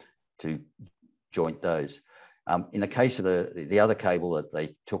to joint those. In the case of the other cable that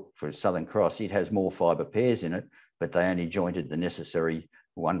they took for Southern Cross, it has more fibre pairs in it, but they only jointed the necessary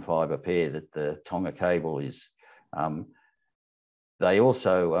 1 fibre pair that the Tonga cable is. They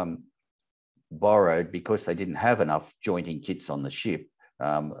also borrowed, because they didn't have enough jointing kits on the ship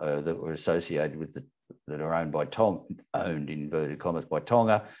that were associated with that are owned by Tonga, owned in inverted commas by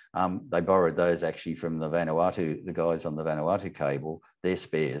Tonga. They borrowed those actually from the Vanuatu, the guys on the Vanuatu cable, their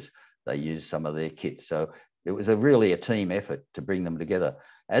spares. They used some of their kits. So it was really a team effort to bring them together.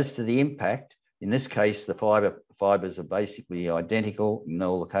 As to the impact, in this case, the fibres are basically identical in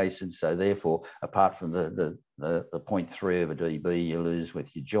all the cases. So therefore, apart from the 0.3 of a dB you lose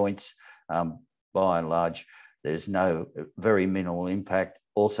with your joints, by and large, there's very minimal impact.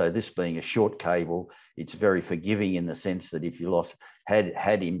 Also, this being a short cable, it's very forgiving in the sense that if you had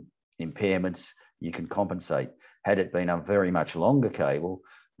impairments, you can compensate. Had it been a very much longer cable,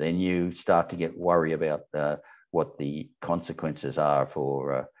 then you start to get worry about what the consequences are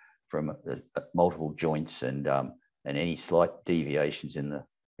from multiple joints and any slight deviations in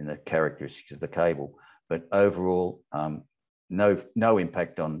the characteristics of the cable. But overall, no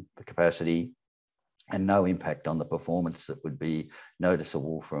impact on the capacity and no impact on the performance that would be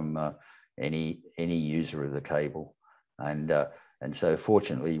noticeable from any user of the cable. And so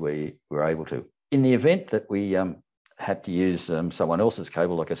fortunately, we were able to, in the event that we had to use someone else's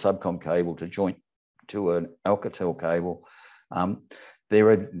cable, like a subcom cable, to joint to an Alcatel cable,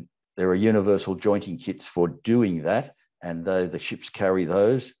 there are universal jointing kits for doing that. And though the ships carry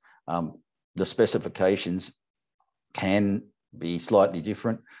those, the specifications can be slightly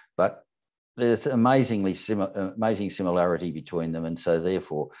different, but there's amazing similarity between them. And so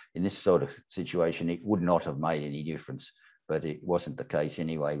therefore, in this sort of situation, it would not have made any difference, but it wasn't the case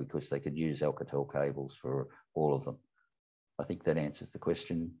anyway, because they could use Alcatel cables for all of them. I think that answers the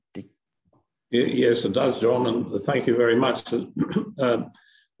question, Dick. Yes, it does, John, and thank you very much.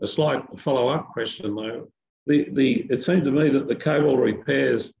 A slight follow-up question, though. It seemed to me that the cable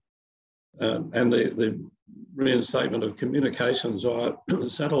repairs and the reinstatement of communications via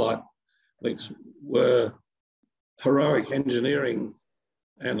satellite links were heroic engineering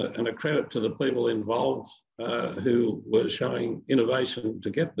and a credit to the people involved who were showing innovation to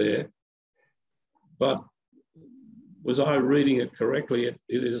get there. But was I reading it correctly? It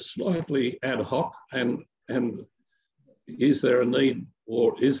is slightly ad hoc, and is there a need,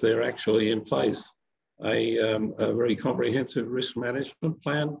 or is there actually in place a very comprehensive risk management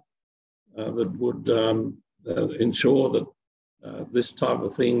plan that would ensure that this type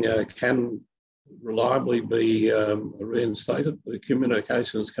of thing can reliably be reinstated, the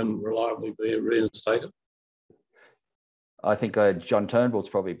communications can reliably be reinstated? I think John Turnbull's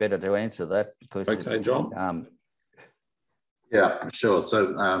probably better to answer that because... Okay, John. Yeah, sure.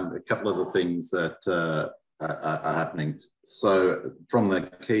 So a couple of the things that are happening. So from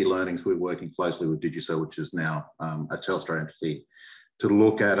the key learnings, we're working closely with Digicel, which is now a Telstra entity, to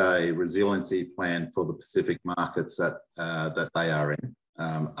look at a resiliency plan for the Pacific markets that they are in.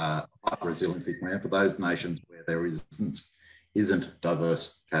 A resiliency plan for those nations where there isn't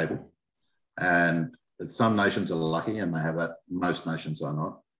diverse cable. And some nations are lucky and they have that, most nations are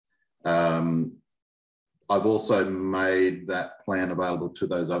not. I've also made that plan available to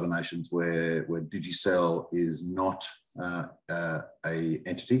those other nations where Digicel is not a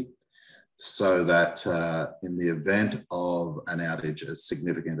entity, so that in the event of an outage as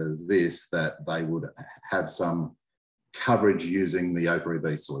significant as this, that they would have some coverage using the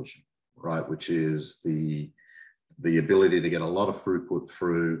over-EB solution, right? Which is the ability to get a lot of throughput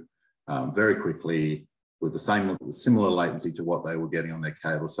through very quickly with the similar latency to what they were getting on their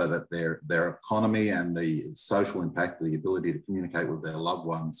cable, so that their economy and the social impact, the ability to communicate with their loved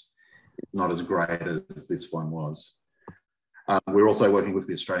ones, is not as great as this one was. We're also working with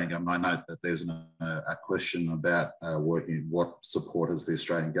the Australian government. I note that there's a question about what support has the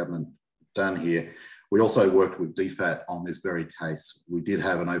Australian government done here. We also worked with DFAT on this very case. We did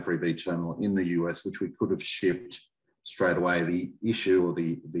have an over-EB terminal in the US, which we could have shipped straight away. The issue or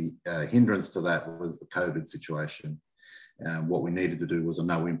the hindrance to that was the COVID situation. What we needed to do was a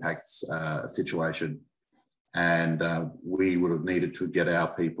no impacts situation. And we would have needed to get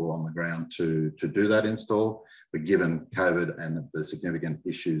our people on the ground to do that install. But given COVID and the significant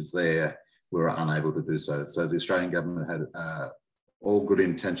issues there, we were unable to do so. So the Australian government had all good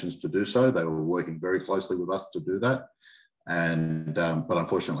intentions to do so. They were working very closely with us to do that. And but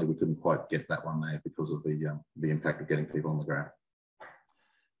unfortunately, we couldn't quite get that one there because of the impact of getting people on the ground.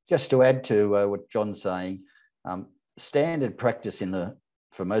 Just to add to what John's saying, standard practice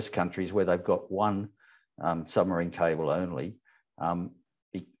for most countries where they've got one submarine cable only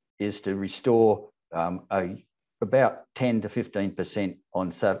is to restore about 10 to 15%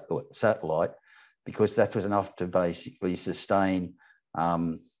 on satellite, because that was enough to basically sustain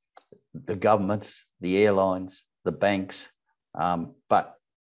the governments, the airlines, the banks. But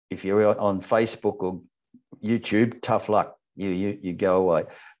if you're on Facebook or YouTube, tough luck, you go away.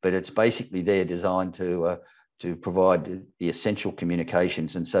 But it's basically there designed to provide the essential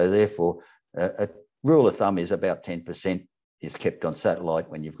communications. And so therefore, a rule of thumb is about 10% is kept on satellite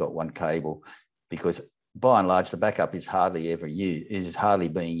when you've got one cable, because by and large, the backup is hardly ever used, is hardly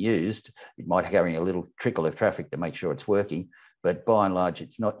being used. It might carry a little trickle of traffic to make sure it's working, but by and large,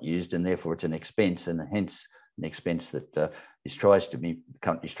 it's not used, and therefore it's an expense, and hence an expense that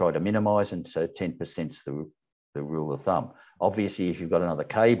companies try to minimise, and so 10% is the rule of thumb. Obviously, if you've got another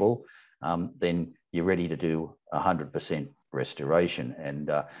cable, then you're ready to do 100% restoration.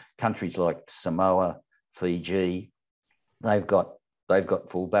 And countries like Samoa, Fiji, they've got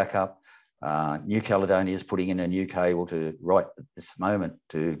full backup. New Caledonia is putting in a new cable right at this moment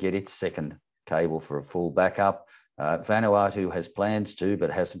to get its second cable for a full backup. Vanuatu has plans to, but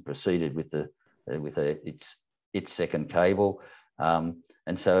hasn't proceeded with its second cable. And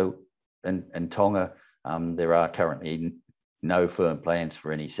Tonga, there are currently no firm plans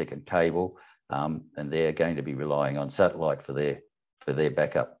for any second cable, and they're going to be relying on satellite for their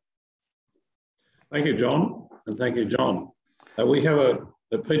backup. Thank you, John, and thank you, John. We have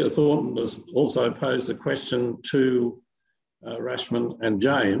Peter Thornton has also posed a question to Rashmin and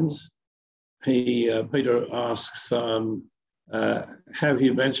James. Peter asks, have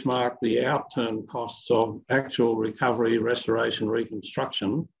you benchmarked the outturn costs of actual recovery, restoration,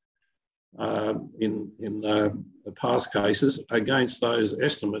 reconstruction in past cases against those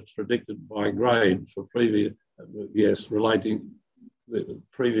estimates predicted by GRADE for relating the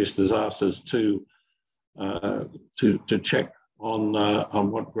previous disasters to check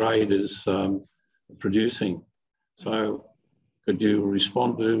on what GRADE is producing? So could you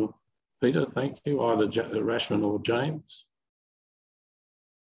respond to Peter? Thank you, either Rashmin or James.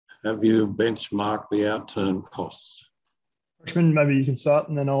 have you benchmarked the outturn costs? Rashmin, maybe you can start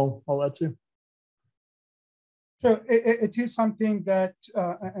and then I'll add to. So it is something that,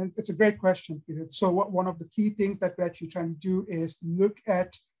 and it's a great question, Peter. So one of the key things that we're actually trying to do is look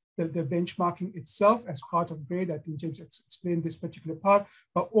at the benchmarking itself as part of GRADE. I think James explained this particular part,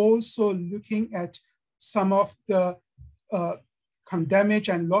 but also looking at some of the damage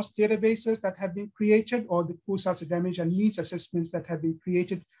and loss databases that have been created, or the post-disaster damage and needs assessments that have been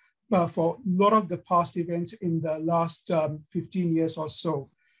created for a lot of the past events in the last 15 years or so.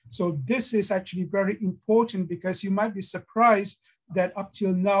 So this is actually very important, because you might be surprised that up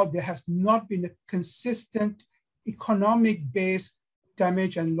till now, there has not been a consistent economic-based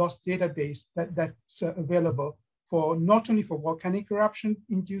damage and loss database that's available for not only for volcanic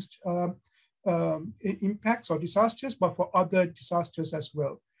eruption-induced impacts or disasters, but for other disasters as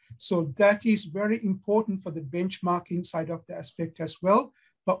well. So that is very important for the benchmarking side of the aspect as well.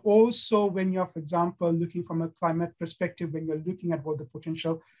 But also when you're, for example, looking from a climate perspective, when you're looking at what the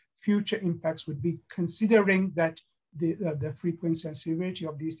potential future impacts would be, considering that the frequency and severity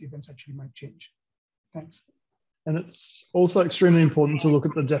of these events actually might change. Thanks. And it's also extremely important to look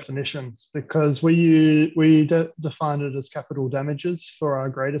at the definitions, because we define it as capital damages for our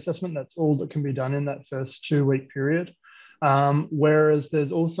GRADE assessment. That's all that can be done in that first 2-week period. Whereas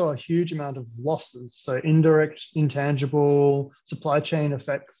there's also a huge amount of losses, so indirect, intangible, supply chain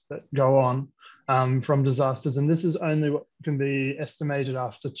effects that go on from disasters. And this is only what can be estimated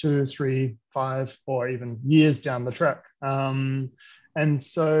after 2, 3, 5, or even years down the track. And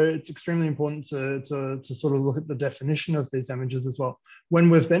so it's extremely important to sort of look at the definition of these damages as well. When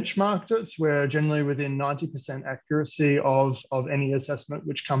we've benchmarked it, we're generally within 90% accuracy of any assessment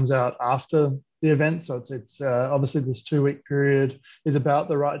which comes out after the event. So it's obviously this 2-week period is about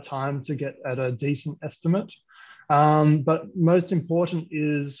the right time to get at a decent estimate. But most important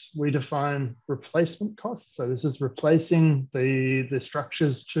is we define replacement costs. So this is replacing the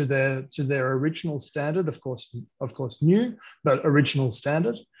structures to their original standard, of course new, but original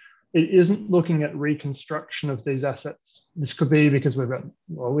standard. It isn't looking at reconstruction of these assets. This could be because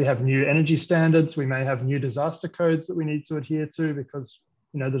we have new energy standards. We may have new disaster codes that we need to adhere to because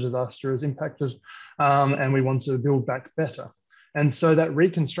the disaster is impacted, and we want to build back better. And so that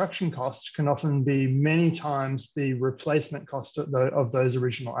reconstruction cost can often be many times the replacement cost of those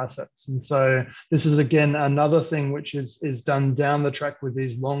original assets. And so this is, again, another thing which is done down the track with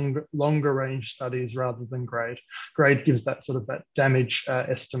these longer range studies rather than GRADE. GRADE gives that sort of that damage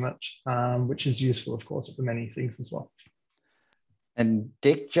estimate, which is useful, of course, for many things as well. And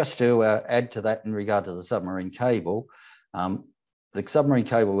Dick, just to add to that in regard to the submarine cable, the submarine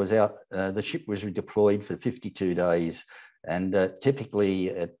cable was out, the ship was redeployed for 52 days. And typically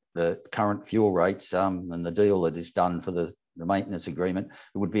at the current fuel rates and the deal that is done for the maintenance agreement,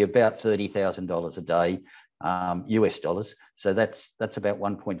 it would be about $30,000 a day, US dollars. So that's about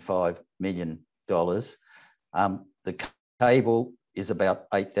 $1.5 million. The cable is about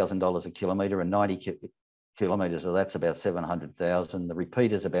 $8,000 a kilometre, and 90 kilometres, so that's about 700,000. The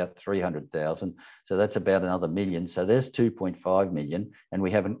repeater is about 300,000, so that's about another million. So there's 2.5 million, and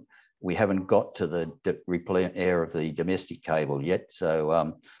we haven't got to the repair of the domestic cable yet.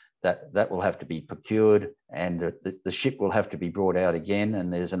 So that will have to be procured, and the ship will have to be brought out again.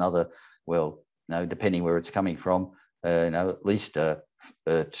 And there's another, depending where it's coming from, at least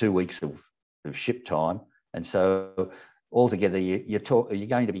 2 weeks of ship time. And so altogether, you're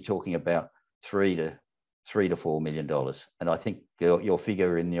going to be talking about $3 to $4 million. And I think your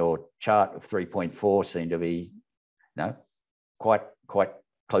figure in your chart of 3.4 seemed to be, quite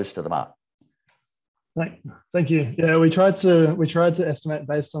close to the mark. Thank you. Yeah, we tried to estimate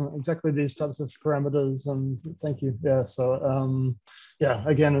based on exactly these types of parameters, and thank you. Yeah, so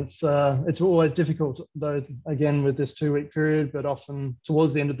again, it's always difficult though. Again, with this 2-week period, but often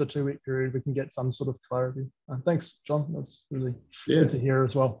towards the end of the 2-week period, we can get some sort of clarity. Thanks, John. That's really good to hear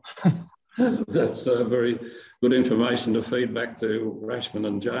as well. That's very good information to feed back to Rashmin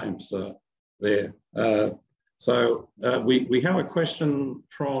and James there. So we have a question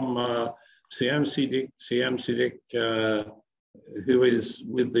from Siam Sidik, who is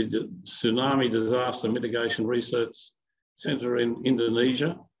with the Tsunami Disaster Mitigation Research Centre in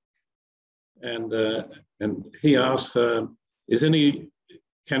Indonesia. And he asks, can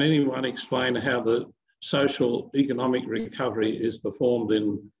anyone explain how the social economic recovery is performed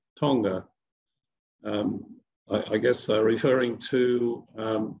in Tonga? I guess referring to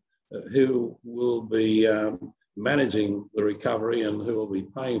who will be managing the recovery and who will be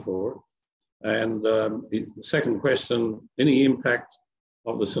paying for it. And the second question, any impact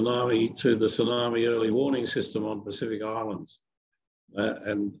of the tsunami to the tsunami early warning system on Pacific Islands?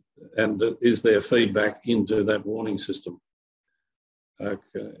 and is there feedback into that warning system?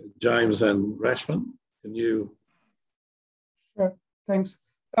 James and Rashmin, can you? Sure, thanks.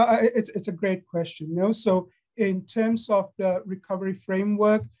 It's a great question. So in terms of the recovery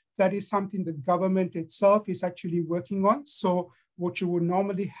framework, that is something the government itself is actually working on. So what you would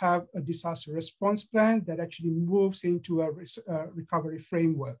normally have a disaster response plan that actually moves into a recovery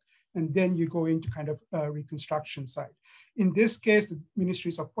framework. And then you go into kind of reconstruction side. In this case, the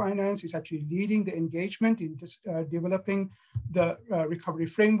Ministries of Finance is actually leading the engagement in this, developing the recovery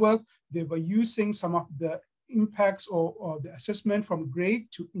framework. They were using some of the impacts or the assessment from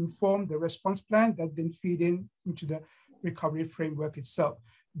GRADE to inform the response plan that then feed into the recovery framework itself.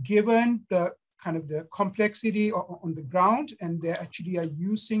 Given the kind of the complexity on the ground, and they actually are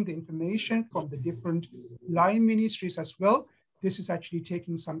using the information from the different line ministries as well. This is actually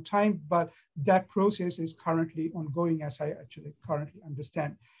taking some time, but that process is currently ongoing, as I actually currently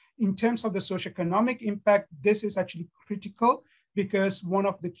understand. In terms of the socioeconomic impact, this is actually critical because one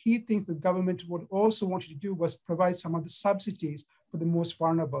of the key things the government would also want to do was provide some of the subsidies for the most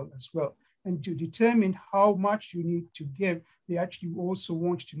vulnerable as well. And to determine how much you need to give, they actually also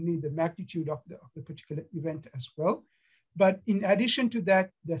want to need the magnitude of the particular event as well. But in addition to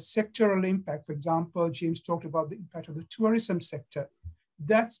that, the sectoral impact, for example, James talked about the impact of the tourism sector.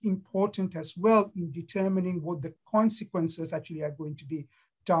 That's important as well in determining what the consequences actually are going to be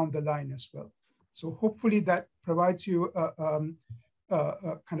down the line as well. So hopefully that provides you a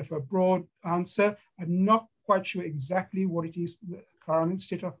kind of a broad answer. I'm not quite sure exactly what it is, the current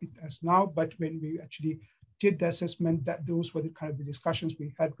state of it as now, but when we actually did the assessment, that those were the kind of the discussions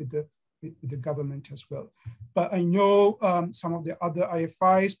we had with the government as well. But I know some of the other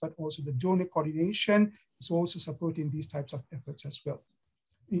IFIs, but also the donor coordination is also supporting these types of efforts as well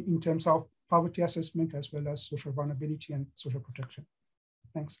in terms of poverty assessment as well as social vulnerability and social protection.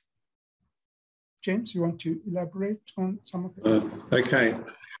 Thanks. James, you want to elaborate on some of it? Okay,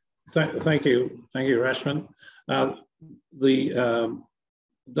 thank you, Rashmin. That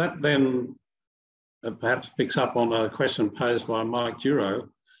then perhaps picks up on a question posed by Mike Duro.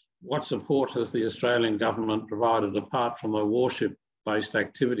 What support has the Australian government provided apart from the warship-based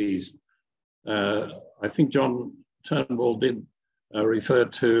activities? I think John Turnbull did refer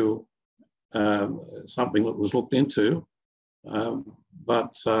to something that was looked into,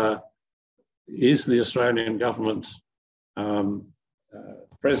 but is the Australian government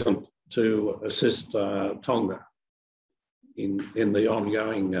present to assist Tonga in the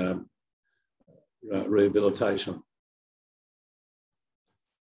ongoing rehabilitation?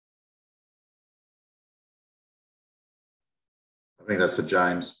 I think that's for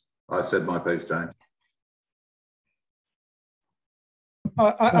James. I said my piece, James.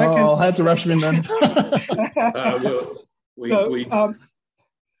 I'll hand to Rashmin then.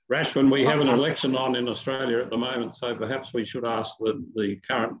 Rashmin, we have an election on in Australia at the moment, so perhaps we should ask the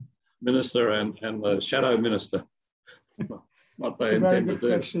current minister and the shadow minister what they intend to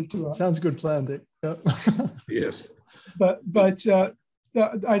do. Sounds a good plan, Dick. Yep. Yes. But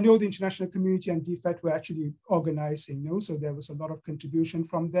I know the international community and DFAT were actually organizing, so there was a lot of contribution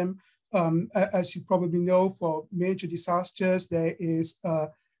from them. As you probably know, for major disasters, there is a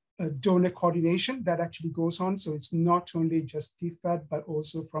donor coordination that actually goes on. So it's not only just DFAT, but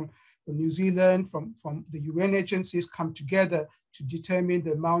also from New Zealand, from the UN agencies come together to determine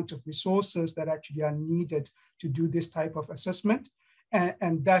the amount of resources that actually are needed to do this type of assessment.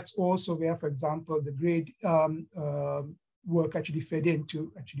 And that's also where, for example, the GRADE work actually fed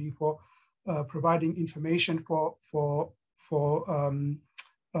into for providing information for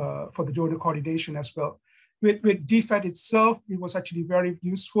the donor coordination as well. With DFAT itself, it was actually very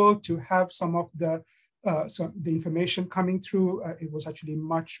useful to have some of the information coming through. It was actually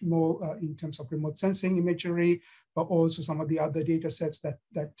much more in terms of remote sensing imagery, but also some of the other data sets that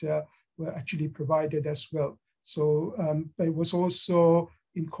were actually provided as well. So but it was also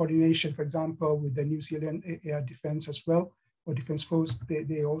in coordination, for example, with the New Zealand Air Defence as well, or Defence Force.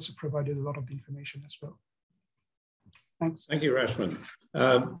 They also provided a lot of the information as well. Thanks. Thank you, Rashmin.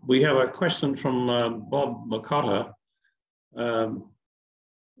 We have a question from Bob Macotta.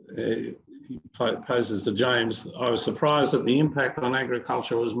 He poses to James. I was surprised that the impact on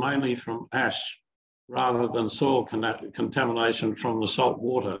agriculture was mainly from ash rather than soil contamination from the salt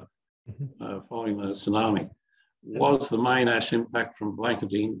water following the tsunami. Was the main ash impact from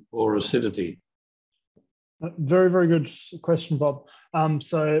blanketing or acidity? Very, very good question, Bob.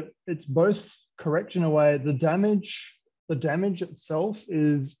 So it's both correct in a way. The damage itself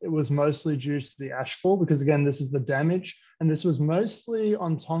was mostly due to the ashfall, because again, this is the damage, and this was mostly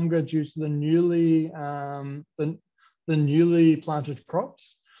on Tonga due to the newly planted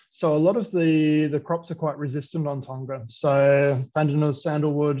crops. So a lot of the crops are quite resistant on Tonga. So pandanus,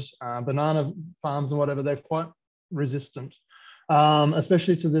 sandalwood, banana farms and whatever, they're quite resistant,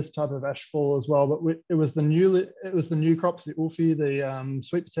 especially to this type of ashfall as well. But it was the new crops, the ufi, the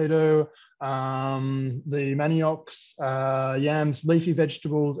sweet potato, the maniocs, yams, leafy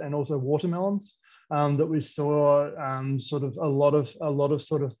vegetables, and also watermelons. That we saw sort of a lot of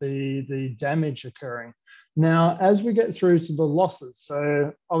sort of the damage occurring. Now, as we get through to the losses,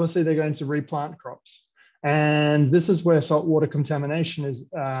 so obviously they're going to replant crops. And this is where saltwater contamination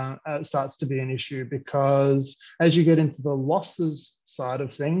starts to be an issue, because as you get into the losses side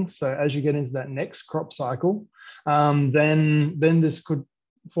of things, so as you get into that next crop cycle, then this could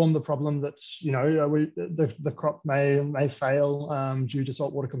form the problem that, you know, the crop may fail due to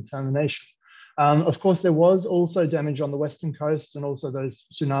saltwater contamination. Of course, there was also damage on the western coast and also those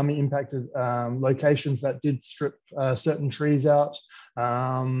tsunami impacted locations that did strip certain trees out.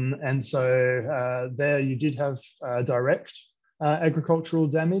 And so there you did have direct agricultural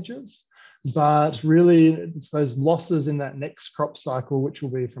damages, but really it's those losses in that next crop cycle, which will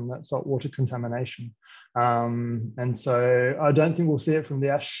be from that saltwater contamination. And so I don't think we'll see it from the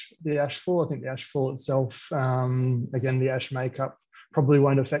ashfall. I think the ashfall itself, again, the ash makeup probably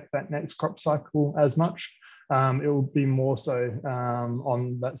won't affect that next crop cycle as much. It will be more so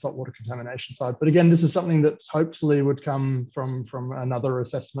on that saltwater contamination side. But again, this is something that hopefully would come from another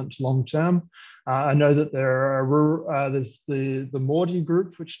assessment long term. I know that there's the Mordi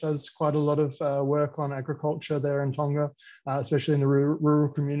group, which does quite a lot of work on agriculture there in Tonga, especially in the rural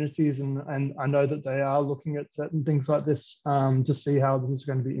communities. And I know that they are looking at certain things like this to see how this is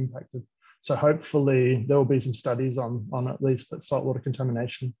going to be impacted. So hopefully there will be some studies on at least that saltwater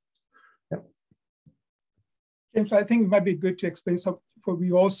contamination. Yep. James, I think it might be good to explain some.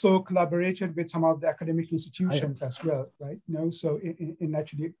 We also collaborated with some of the academic institutions as well, right? You know, so in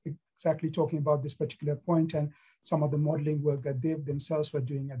actually exactly talking about this particular point and some of the modeling work that they themselves were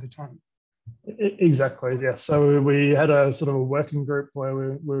doing at the time. Exactly, yes. So we had a sort of a working group where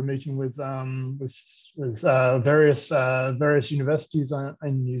we were meeting with various universities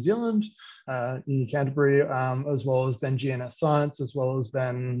in New Zealand, in Canterbury, as well as then GNS Science, as well as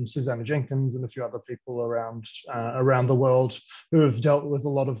then Susanna Jenkins and a few other people around the world who have dealt with a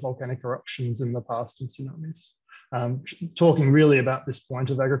lot of volcanic eruptions in the past and tsunamis. Talking really about this point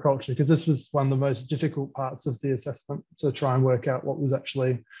of agriculture, because this was one of the most difficult parts of the assessment, to try and work out what was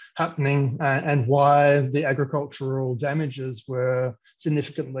actually happening and why the agricultural damages were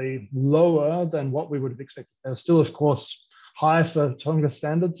significantly lower than what we would have expected. They were still, of course, high for Tonga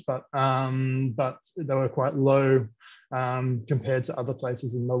standards, but they were quite low compared to other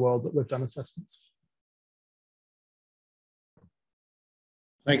places in the world that we've done assessments.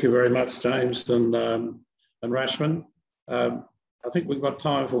 Thank you very much, James and Rashmin. I think we've got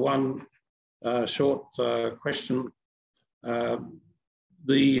time for one short question. There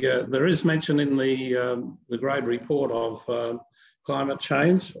is mention in the GRADE report of climate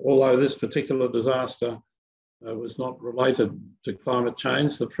change, although this particular disaster was not related to climate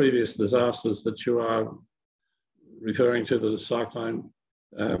change. The previous disasters that you are referring to, the cyclone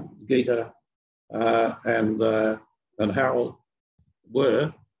Gita and Harold,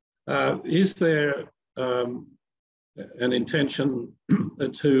 were. Is there an intention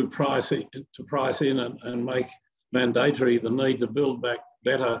to price in and make mandatory the need to build back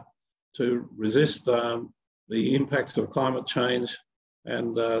better to resist the impacts of climate change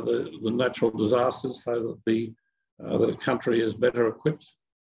and the natural disasters, so that the country is better equipped?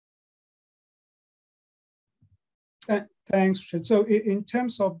 Thanks, Richard. So in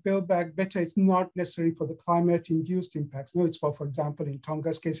terms of build back better, it's not necessarily for the climate-induced impacts. No, it's for example, in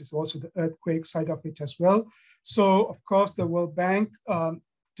Tonga's case, it's also the earthquake side of it as well. So of course, the World Bank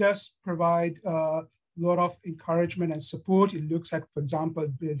does provide a lot of encouragement and support. It looks at, for example,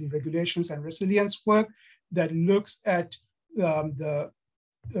 building regulations and resilience work that looks at the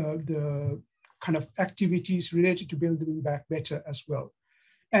kind of activities related to building back better as well.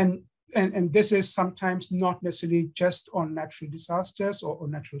 And this is sometimes not necessarily just on natural disasters or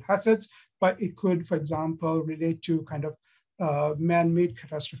natural hazards, but it could, for example, relate to kind of man-made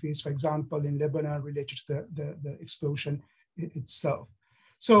catastrophes, for example, in Lebanon related to the explosion itself.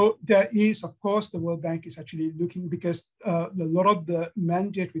 So there is, of course, the World Bank is actually looking, because a lot of the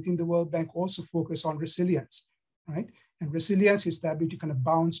mandate within the World Bank also focus on resilience, right? And resilience is the ability to kind of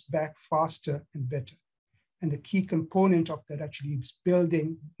bounce back faster and better. And the key component of that actually is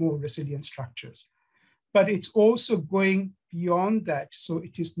building more resilient structures. But it's also going beyond that. So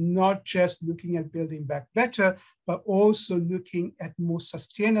it is not just looking at building back better, but also looking at more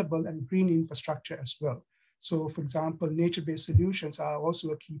sustainable and green infrastructure as well. So for example, nature-based solutions are also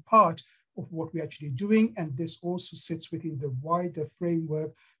a key part of what we're actually doing. And this also sits within the wider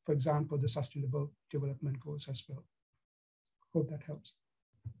framework, for example, the Sustainable Development Goals as well. Hope that helps.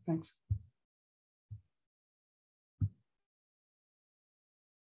 Thanks.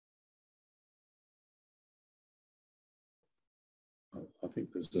 I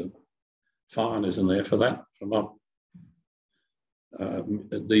think there's a fine, isn't there, for that, for not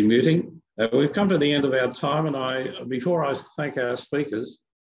demuting. We've come to the end of our time, and before I thank our speakers,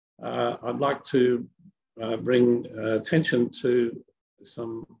 I'd like to bring attention to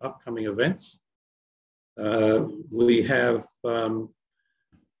some upcoming events. We have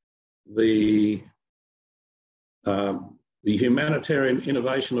the Humanitarian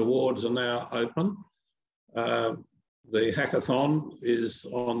Innovation Awards are now open. The hackathon is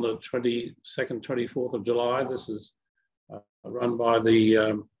on the 22nd, 24th of July. This is run by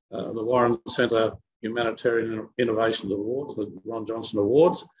the Warren Centre Humanitarian Innovation Awards, the Ron Johnson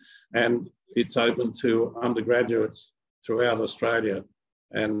Awards, and it's open to undergraduates throughout Australia.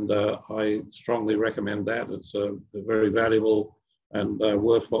 And I strongly recommend that. It's a very valuable and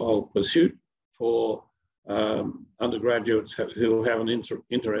worthwhile pursuit for undergraduates who have an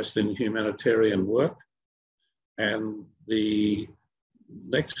interest in humanitarian work. And the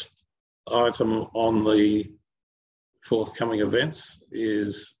next item on the forthcoming events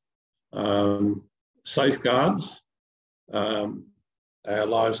is safeguards. Our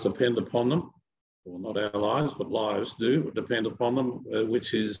lives depend upon them. Well, not our lives, but lives do depend upon them,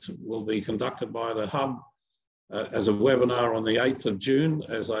 which will be conducted by the Hub as a webinar on the 8th of June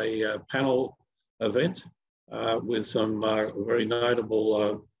as a panel event with some very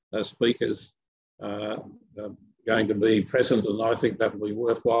notable speakers going to be present, and I think that will be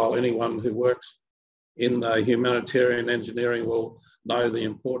worthwhile. Anyone who works in humanitarian engineering will know the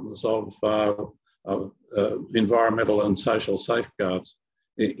importance of environmental and social safeguards.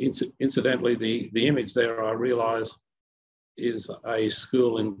 Incidentally, the image there, I realise, is a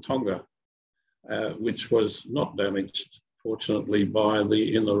school in Tonga, which was not damaged, fortunately,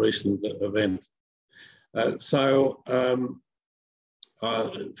 in the recent event.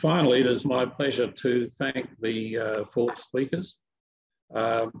 Finally, it is my pleasure to thank the 4 speakers,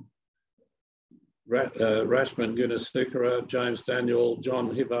 Rashmin, Gunasekera, James Daniell,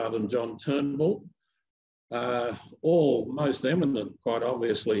 John Hibbard and John Turnbull, all most eminent, quite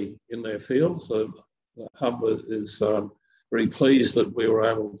obviously, in their fields. The Hub is very pleased that we were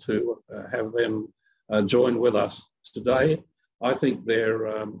able to have them join with us today. I think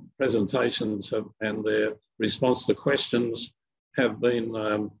their presentations and their response to questions have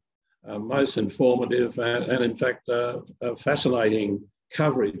been most informative and in fact, fascinating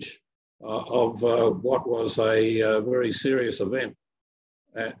coverage of what was a very serious event.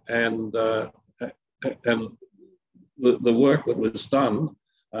 And the work that was done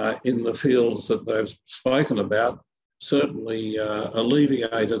in the fields that they've spoken about certainly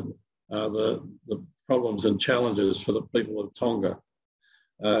alleviated the problems and challenges for the people of Tonga.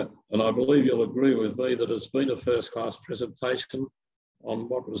 And I believe you'll agree with me that it's been a first-class presentation on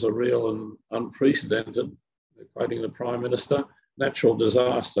what was a real and unprecedented, quoting the Prime Minister, natural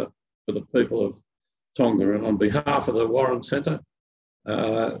disaster for the people of Tonga. And on behalf of the Warren Centre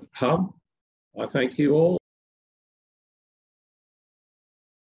Hub, I thank you all.